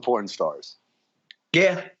trainer to the porn stars.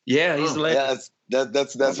 Yeah, he's legend. Yeah,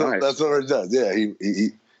 that's what he does. Yeah,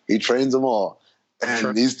 he trains them all,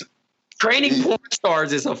 and he's training porn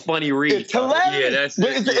stars is a funny read. It's hilarious.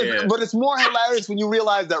 Yeah, but it's more hilarious when you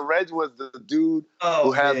realize that Reg was the dude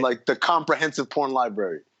who had like the comprehensive porn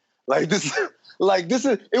library. Like this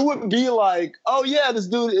is. It wouldn't be like, oh yeah, this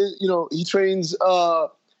dude is, he trains.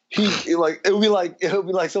 It would be like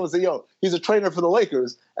someone say, yo, he's a trainer for the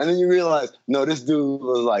Lakers. And then you realize, no, this dude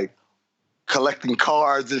was like collecting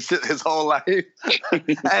cards and shit his whole life.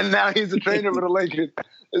 And now he's a trainer for the Lakers.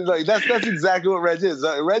 It's like, that's exactly what Reg is.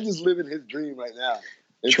 Reg is living his dream right now.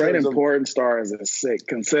 Training porn stars is sick,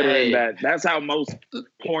 considering that's how most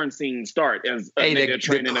porn scenes start. As a nigga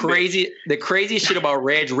training the crazy shit about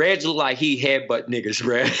Reg look like he headbutt niggas,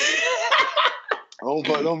 Reg. Don't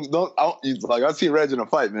like I see Reg in a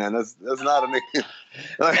fight, man. That's not a nigga.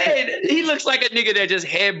 Hey, he looks like a nigga that just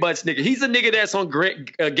headbutts nigga. He's a nigga that's on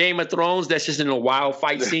Game of Thrones that's just in a wild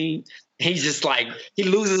fight scene. He's just like, he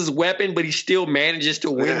loses his weapon, but he still manages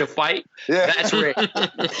to win the fight. Yeah. That's Reg.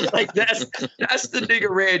 Like that's the nigga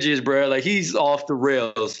Reg is, bro. Like he's off the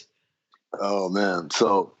rails. Oh man.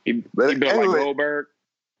 So he built like Goldberg.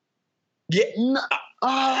 Yeah.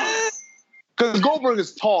 Because Goldberg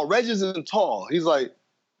is tall. Reg isn't tall. He's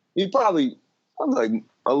probably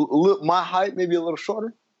my height, maybe a little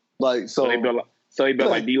shorter. So he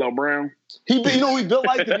built like D'Lo Brown. He built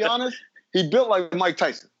like, to be honest, he built like Mike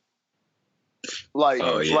Tyson. like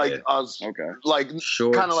okay, like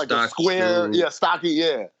short, kind of like a square, stocky,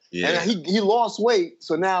 yeah. And he lost weight,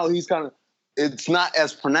 so now he's kind of, it's not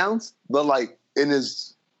as pronounced, but like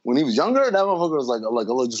when he was younger, that motherfucker was like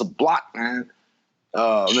a just a block, man.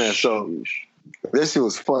 Man, so this shit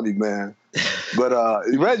was funny, man. But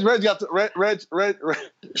Reg got the Reg.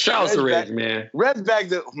 Shout out to Reg, man. Reg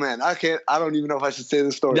bagged it, man. I don't even know if I should say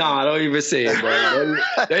this story. No, don't even say it, bro.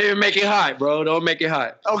 Don't even make it hot, bro. Don't make it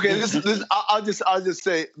hot. Okay, I'll just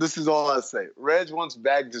say this is all I'll say. Reg once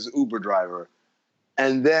bagged his Uber driver,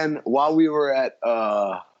 and then while we were at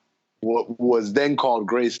what was then called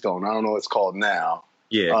Greystone, I don't know what it's called now.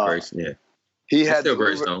 Yeah, Greystone. Yeah, he had the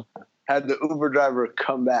Uber driver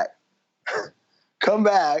come back.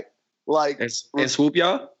 Like and swoop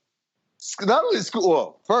y'all? Not only school.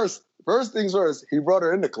 Well, first things first, he brought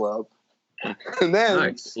her in the club. And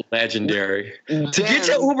then legendary. To get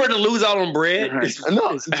your Uber to lose out on bread?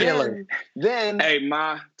 No, then hey,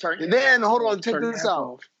 then hold on, check this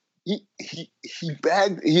out. He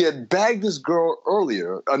had bagged this girl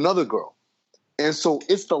earlier, another girl. And so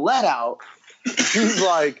it's the let out. He's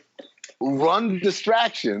like, run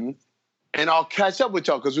distraction. And I'll catch up with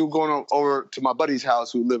y'all because we were going over to my buddy's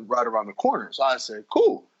house who lived right around the corner. So I said,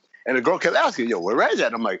 cool. And the girl kept asking, yo, where Reg at?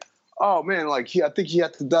 And I'm like, oh, man, like, I think he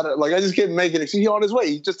had to, like, I just kept making it. He's on his way.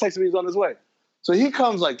 He just texted me he's on his way. So he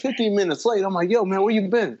comes like 15 minutes late. I'm like, yo, man, where you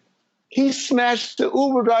been? He smashed the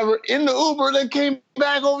Uber driver in the Uber, then came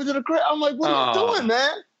back over to the crib. I'm like, what are you doing, man?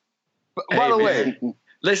 By the way.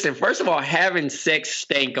 Listen, first of all, having sex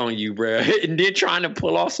stank on you, bro, and then trying to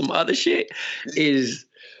pull off some other shit is...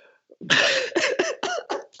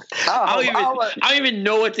 I don't even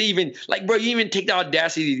know what to even like, bro. You even take the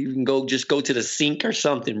audacity to even go to the sink or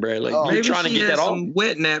something, bro. Like you're trying to get that off.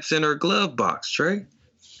 Wet naps in her glove box, Trey.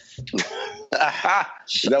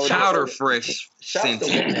 Powder fresh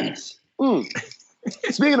sentence.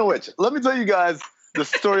 Speaking of which, let me tell you guys the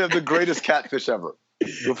story of the greatest catfish ever.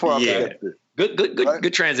 Before I forget this.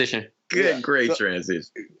 Good transition. Great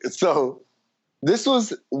transition. So. This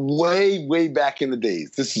was way back in the days.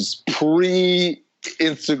 This is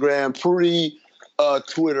pre-Instagram,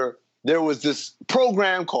 pre-Twitter. There was this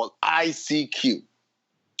program called ICQ.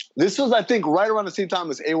 This was, I think, right around the same time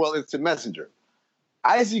as AOL Instant Messenger.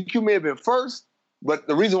 ICQ may have been first, but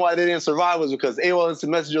the reason why they didn't survive was because AOL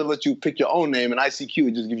Instant Messenger let you pick your own name, and ICQ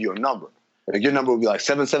would just give you a number. Like your number would be like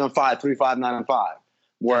 775-3595.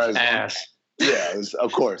 Whereas, it was,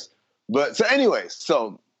 of course. But so anyways,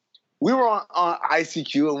 we were on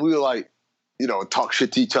ICQ and we were like, talk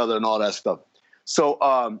shit to each other and all that stuff.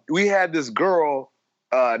 So we had this girl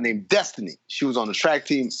named Destiny. She was on the track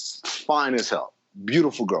team, fine as hell.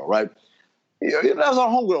 Beautiful girl, right? That was our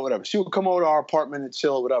homegirl, whatever. She would come over to our apartment and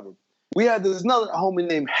chill, whatever. We had this another homie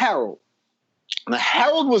named Harold. Now,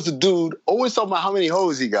 Harold was the dude, always talking about how many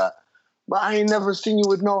hoes he got. But I ain't never seen you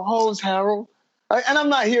with no hoes, Harold. And I'm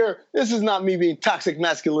not here, this is not me being toxic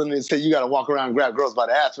masculine and say you got to walk around and grab girls by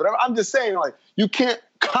the ass, whatever. I'm just saying, like, you can't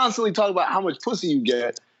constantly talk about how much pussy you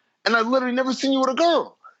get. And I've literally never seen you with a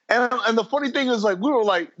girl. And the funny thing is, like, we were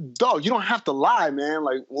like, dog, you don't have to lie, man.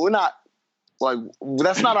 Like, we're not, like,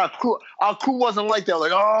 that's not our crew. Our crew wasn't like that.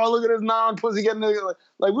 Like, oh, look at this non-pussy getting it.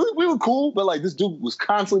 Like we were cool, but, like, this dude was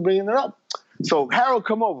constantly bringing it up. So Harold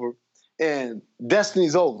come over, and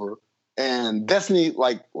Destiny's over. And Destiny,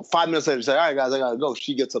 like 5 minutes later, said, all right, guys, I got to go.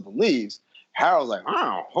 She gets up and leaves. Harold's like,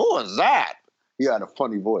 oh, who is that? He had a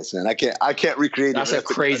funny voice, man. I can't recreate it. That's a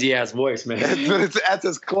crazy-ass voice, man. That's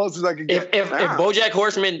as close as I can get. If BoJack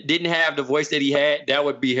Horseman didn't have the voice that he had, that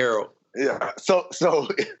would be Harold. Yeah. So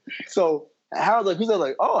Harold's like, who's that?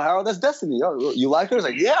 Like, oh, Harold, that's Destiny. Oh, you like her? He's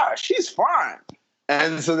like, yeah, she's fine.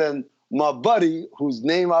 And so then my buddy, whose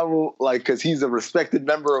name I will, like, because he's a respected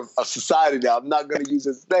member of society now, I'm not going to use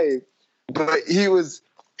his name. But he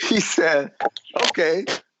said, okay.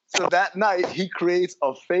 So that night, he creates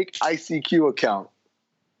a fake ICQ account,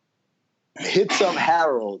 hits up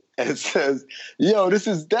Harold, and says, yo, this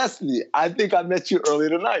is Destiny. I think I met you earlier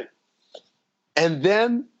tonight. And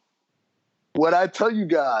then what I tell you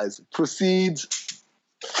guys proceeds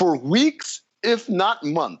for weeks, if not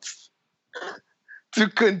months, to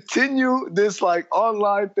continue this, like,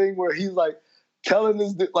 online thing where he's, like, telling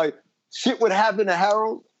this, like, shit would happen to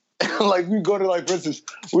Harold. Like, we go to, like, for instance,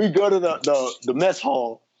 we go to the mess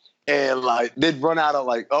hall, and, like, they'd run out of,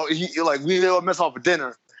 like, we go to mess hall for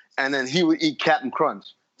dinner, and then he would eat Captain Crunch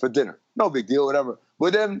for dinner. No big deal, whatever.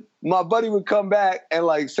 But then my buddy would come back and,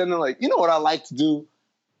 like, send him, like, you know what I like to do?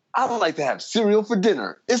 I would like to have cereal for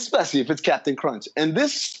dinner, especially if it's Captain Crunch. And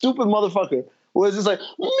this stupid motherfucker was just like,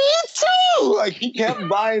 me too! Like, he kept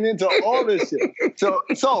buying into all this shit. So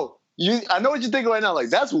I know what you're thinking right now. Like,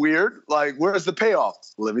 that's weird. Like, where's the payoff?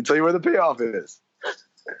 Let me tell you where the payoff is.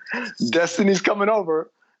 Destiny's coming over,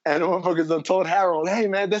 and the motherfuckers done told Harold, hey,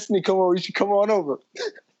 man, Destiny come over. You should come on over.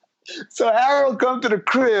 So Harold come to the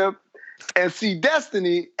crib and see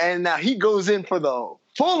Destiny, and now he goes in for the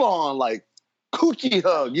full-on, like, coochie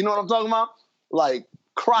hug. You know what I'm talking about? Like,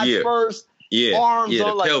 crotch first, arms on,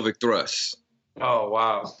 the like, pelvic thrust. Oh,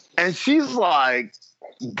 wow. And she's like,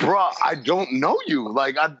 bruh, I don't know you.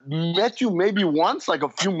 Like, I met you maybe once, like a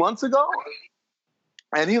few months ago.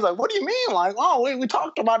 And he's like, what do you mean? Like, oh, we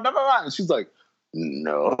talked about da-da-da. And she's like,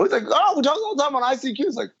 no. He's like, oh, we're talking about ICQ.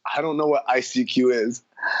 He's like, I don't know what ICQ is.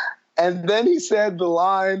 And then he said the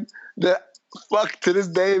line that, fuck, to this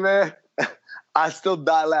day, man, I still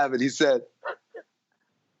die laughing. He said,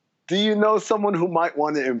 do you know someone who might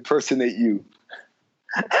want to impersonate you?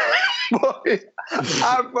 Boy,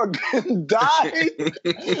 I fucking died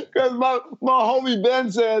because my homie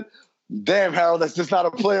Ben said, damn, Harold, that's just not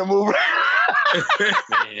a player move.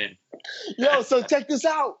 Yo, so check this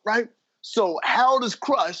out, right? So Harold is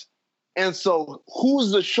crushed, and so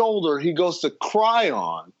who's the shoulder he goes to cry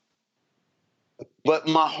on? But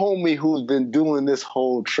my homie who's been doing this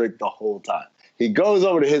whole trick the whole time. He goes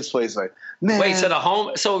over to his place like, man. Wait,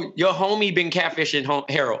 so your homie been catfishing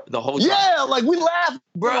Harold the whole time? Yeah, like we laughed.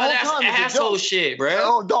 Bro, that's asshole shit, bro.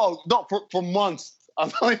 Oh, dog, for months. I'm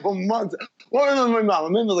telling you, for months. Well,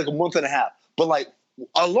 maybe like a month and a half. But like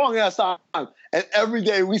a long ass time. And every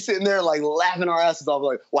day we sitting there like laughing our asses off,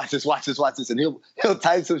 like, watch this. And he'll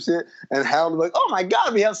type some shit. And Harold will be like, oh my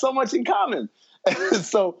God, we have so much in common. And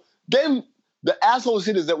so then the asshole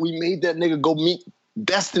shit is that we made that nigga go meet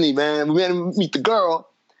Destiny, man. We made him meet the girl.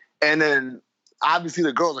 And then obviously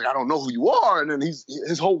the girl's like, I don't know who you are. And then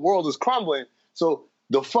his whole world is crumbling. So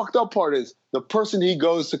the fucked up part is the person he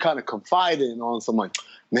goes to kind of confide in on some like,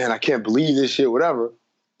 man, I can't believe this shit, whatever,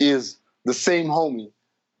 is the same homie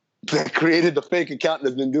that created the fake account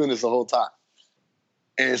that's been doing this the whole time.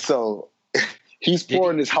 And so he's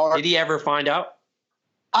pouring his heart. Did he ever find out?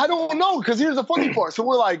 I don't know, because here's the funny part. So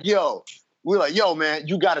we're like, yo, man,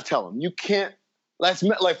 you got to tell him. You can't, first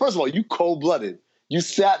of all, you cold-blooded. You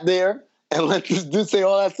sat there and let this dude say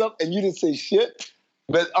all that stuff, and you didn't say shit.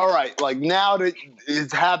 But all right, like now that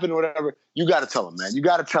it's happened or whatever, you got to tell him, man. You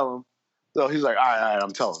got to tell him. So he's like, all right,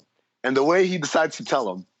 I'm telling him. And the way he decides to tell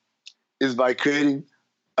him is by creating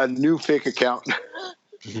a new fake account.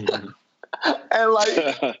 And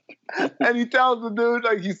he tells the dude,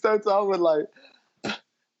 like, he starts off with like,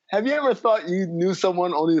 have you ever thought you knew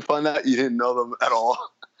someone only to find out you didn't know them at all?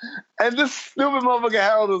 And this stupid motherfucker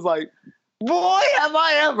Harold was like, boy, have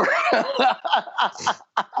I ever.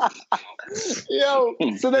 Yo,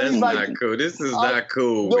 so then he's like, not cool. This is not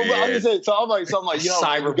cool, no, man. But I'm just saying, so I'm like, yo.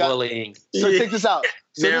 Cyberbullying. So check this out.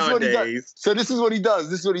 So this is what he does.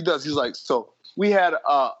 This is what he does. He's like, so we had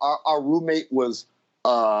our roommate was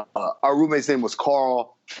our roommate's name was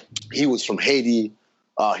Carl. He was from Haiti.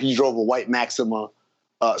 He drove a white Maxima.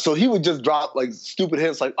 So he would just drop like stupid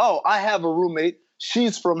hints like, oh, I have a roommate.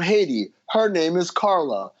 She's from Haiti. Her name is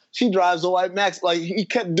Carla. She drives a white Max. Like he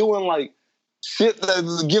kept doing like shit that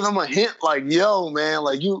would give him a hint like, yo, man,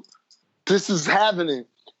 like this is happening.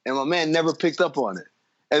 And my man never picked up on it.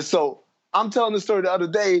 And so I'm telling the story the other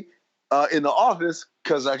day in the office,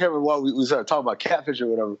 because I can't remember why we started talking about catfish or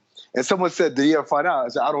whatever. And someone said, did he ever find out? I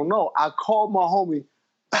said, I don't know. I called my homie.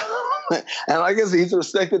 And I guess he's a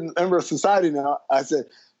respected member of society now. I said,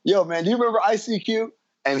 yo, man, do you remember ICQ?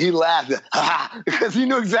 And he laughed because he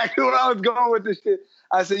knew exactly what I was going with this shit.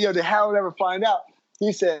 I said, yo, did Harold ever find out?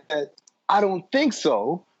 He said, I don't think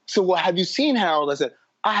so. So, well, have you seen Harold? I said,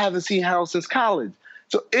 I haven't seen Harold since college.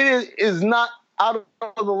 So it is not out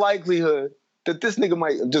of the likelihood that this nigga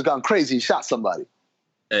might have just gone crazy and shot somebody.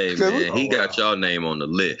 Hey, man, he got y'all name on the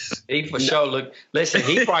list. He for sure listen,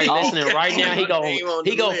 he probably listening right now. He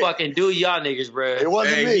gonna fucking do y'all niggas, bro. It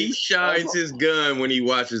wasn't me. He shines his gun when he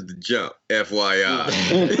watches The Jump,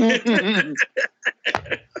 FYI.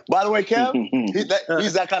 By the way, Kev, he's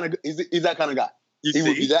that kind of guy. He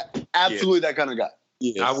would be that kind of guy.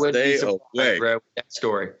 Yes, I would be surprised, bro, with that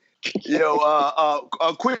story. Yo,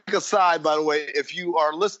 a quick aside, by the way, if you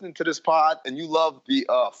are listening to this pod and you love the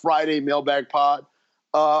Friday Mailbag Pod,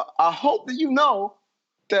 I hope that you know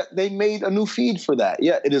that they made a new feed for that.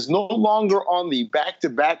 Yeah, it is no longer on the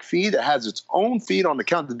back-to-back feed. It has its own feed on the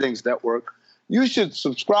Count the Dings Network. You should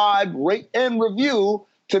subscribe, rate, and review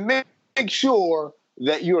to make sure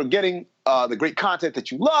that you are getting the great content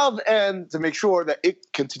that you love and to make sure that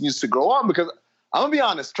it continues to grow on. Because I'm going to be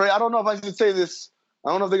honest, Trey, I don't know if I should say this. I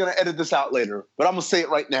don't know if they're going to edit this out later, but I'm going to say it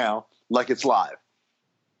right now like it's live.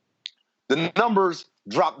 The numbers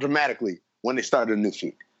dropped dramatically when they started a new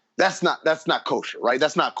feed. that's not kosher, right?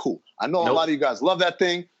 That's not cool. I know a lot of you guys love that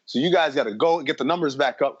thing, so you guys got to go and get the numbers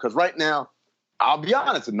back up, because right now, I'll be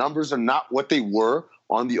honest, the numbers are not what they were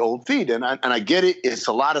on the old feed, and I get it. It's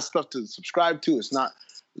a lot of stuff to subscribe to. It's not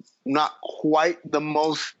quite the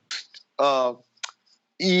most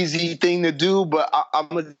easy thing to do, but I'm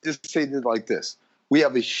gonna just say it like this: we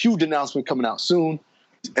have a huge announcement coming out soon,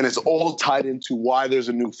 and it's all tied into why there's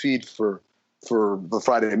a new feed for the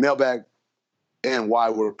Friday Mailbag, and why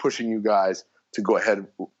we're pushing you guys to go ahead,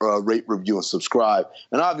 rate, review, and subscribe.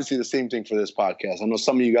 And obviously the same thing for this podcast. I know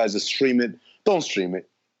some of you guys that stream it. Don't stream it.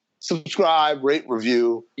 Subscribe, rate,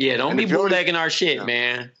 review. Yeah, don't be bootlegging our shit,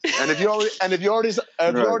 man. And if you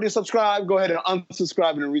already subscribed, go ahead and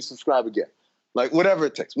unsubscribe and then resubscribe again. Like, whatever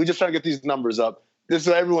it takes. We're just trying to get these numbers up. This is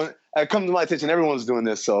everyone. It comes to my attention. Everyone's doing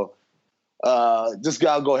this, so just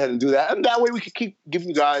gotta go ahead and do that. And that way we can keep giving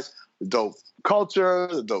you guys the dope culture,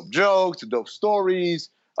 the dope jokes, the dope stories,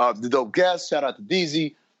 the dope guests. Shout out to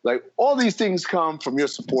DZ. Like, all these things come from your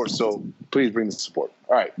support, so please bring the support.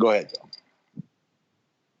 All right, go ahead, Joe.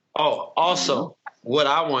 Oh, also, what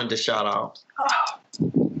I wanted to shout out,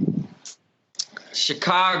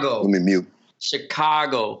 Chicago. Let me mute.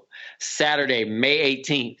 Chicago, Saturday, May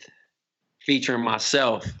 18th, featuring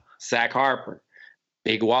myself, Zach Harper,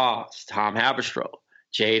 Big Waz, Tom Haberstroh,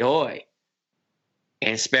 Jade Hoy,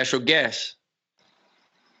 and special guests.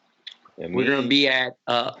 We're going to be at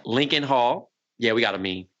Lincoln Hall. Yeah, we got a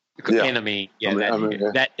meme. And a meme. Yeah,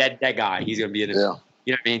 that guy. He's going to be in it. Yeah.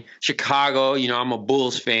 You know what I mean? Chicago, I'm a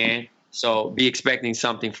Bulls fan, so be expecting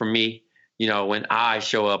something from me, when I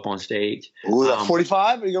show up on stage. Ooh, that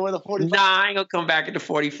 45? Are you going to wear the 45? Nah, I ain't going to come back at the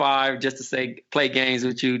 45 just to play games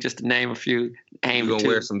with you, just to name a few. You going to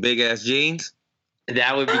wear some big-ass jeans?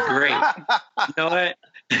 That would be great. You know what?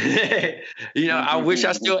 I wish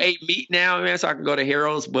I still ate meat now, man, so I can go to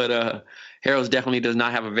Harold's, but Harold's definitely does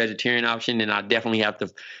not have a vegetarian option, and I definitely have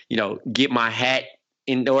to, get my hat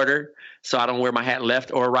in order so I don't wear my hat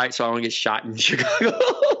left or right so I don't get shot in Chicago.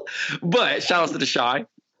 But shout outs to the Shy.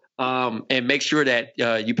 And make sure that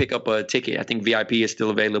you pick up a ticket. I think VIP is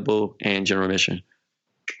still available and general admission.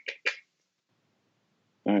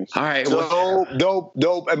 Nice. All right.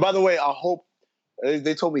 Dope. And by the way, I hope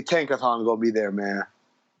they told me Tankathon gonna be there, man.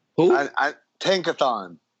 Who?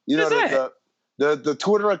 Tankathon. The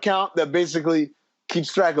Twitter account that basically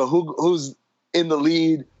keeps track of who's in the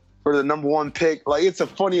lead for the number one pick. Like, it's the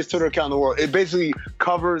funniest Twitter account in the world. It basically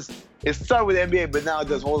covers, it started with NBA, but now it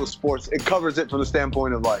does all the sports. It covers it from the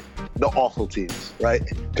standpoint of, like, the awful teams, right?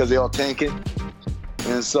 Because they all tank it.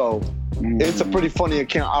 And so it's a pretty funny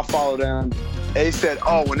account. I follow them. They said,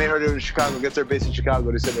 when they heard it in Chicago, guess they're based in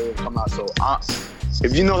Chicago, they said they would come out. So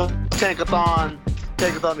if you know Tankathon,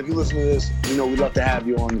 if you listen to this, we'd love to have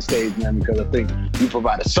you on the stage, man, because I think you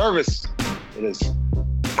provide a service that is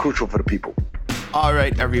crucial for the people. All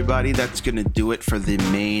right, everybody, that's going to do it for the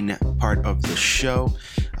main part of the show.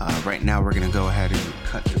 Right now, we're going to go ahead and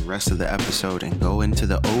cut the rest of the episode and go into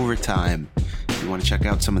the overtime. If you want to check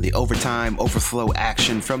out some of the overtime overflow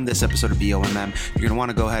action from this episode of BOMM, you're going to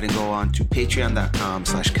want to go ahead and go on to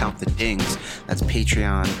patreon.com/countthedings. That's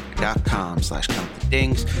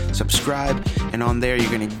patreon.com/countthedings. Subscribe, and on there,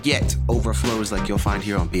 you're going to get overflows like you'll find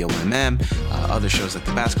here on BOMM, other shows like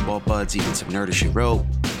the Basketball Buds, even some Nerd as She Wrote.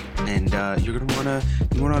 And you're gonna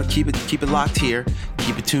wanna keep it locked here.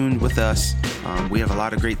 Keep it tuned with us. We have a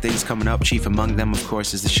lot of great things coming up. Chief among them, of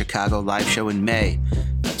course, is the Chicago live show in May.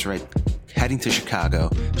 That's right. Heading to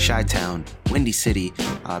Chicago, Chi-Town, Windy City.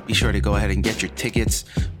 Be sure to go ahead and get your tickets.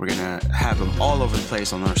 We're gonna have them all over the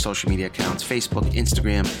place on our social media accounts: Facebook,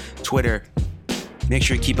 Instagram, Twitter. Make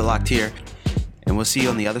sure you keep it locked here, and we'll see you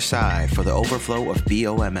on the other side for the overflow of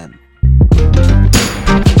BOMM.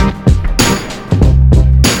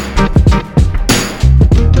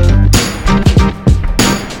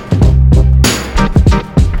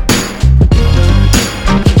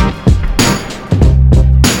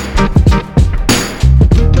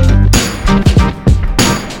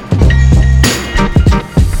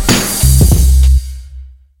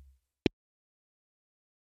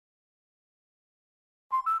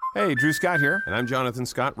 Hey, Drew Scott here, and I'm Jonathan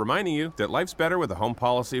Scott, reminding you that life's better with a home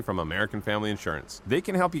policy from American Family Insurance. They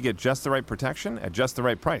can help you get just the right protection at just the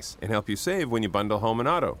right price and help you save when you bundle home and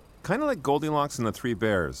auto. Kind of like Goldilocks and the Three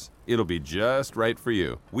Bears. It'll be just right for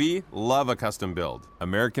you. We love a custom build.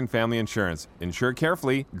 American Family Insurance. Insure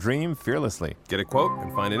carefully, dream fearlessly. Get a quote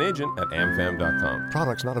and find an agent at amfam.com.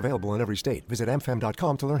 Products not available in every state. Visit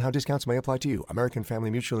amfam.com to learn how discounts may apply to you. American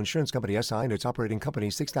Family Mutual Insurance Company, SI, and its operating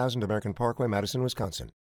company, 6000 American Parkway, Madison, Wisconsin.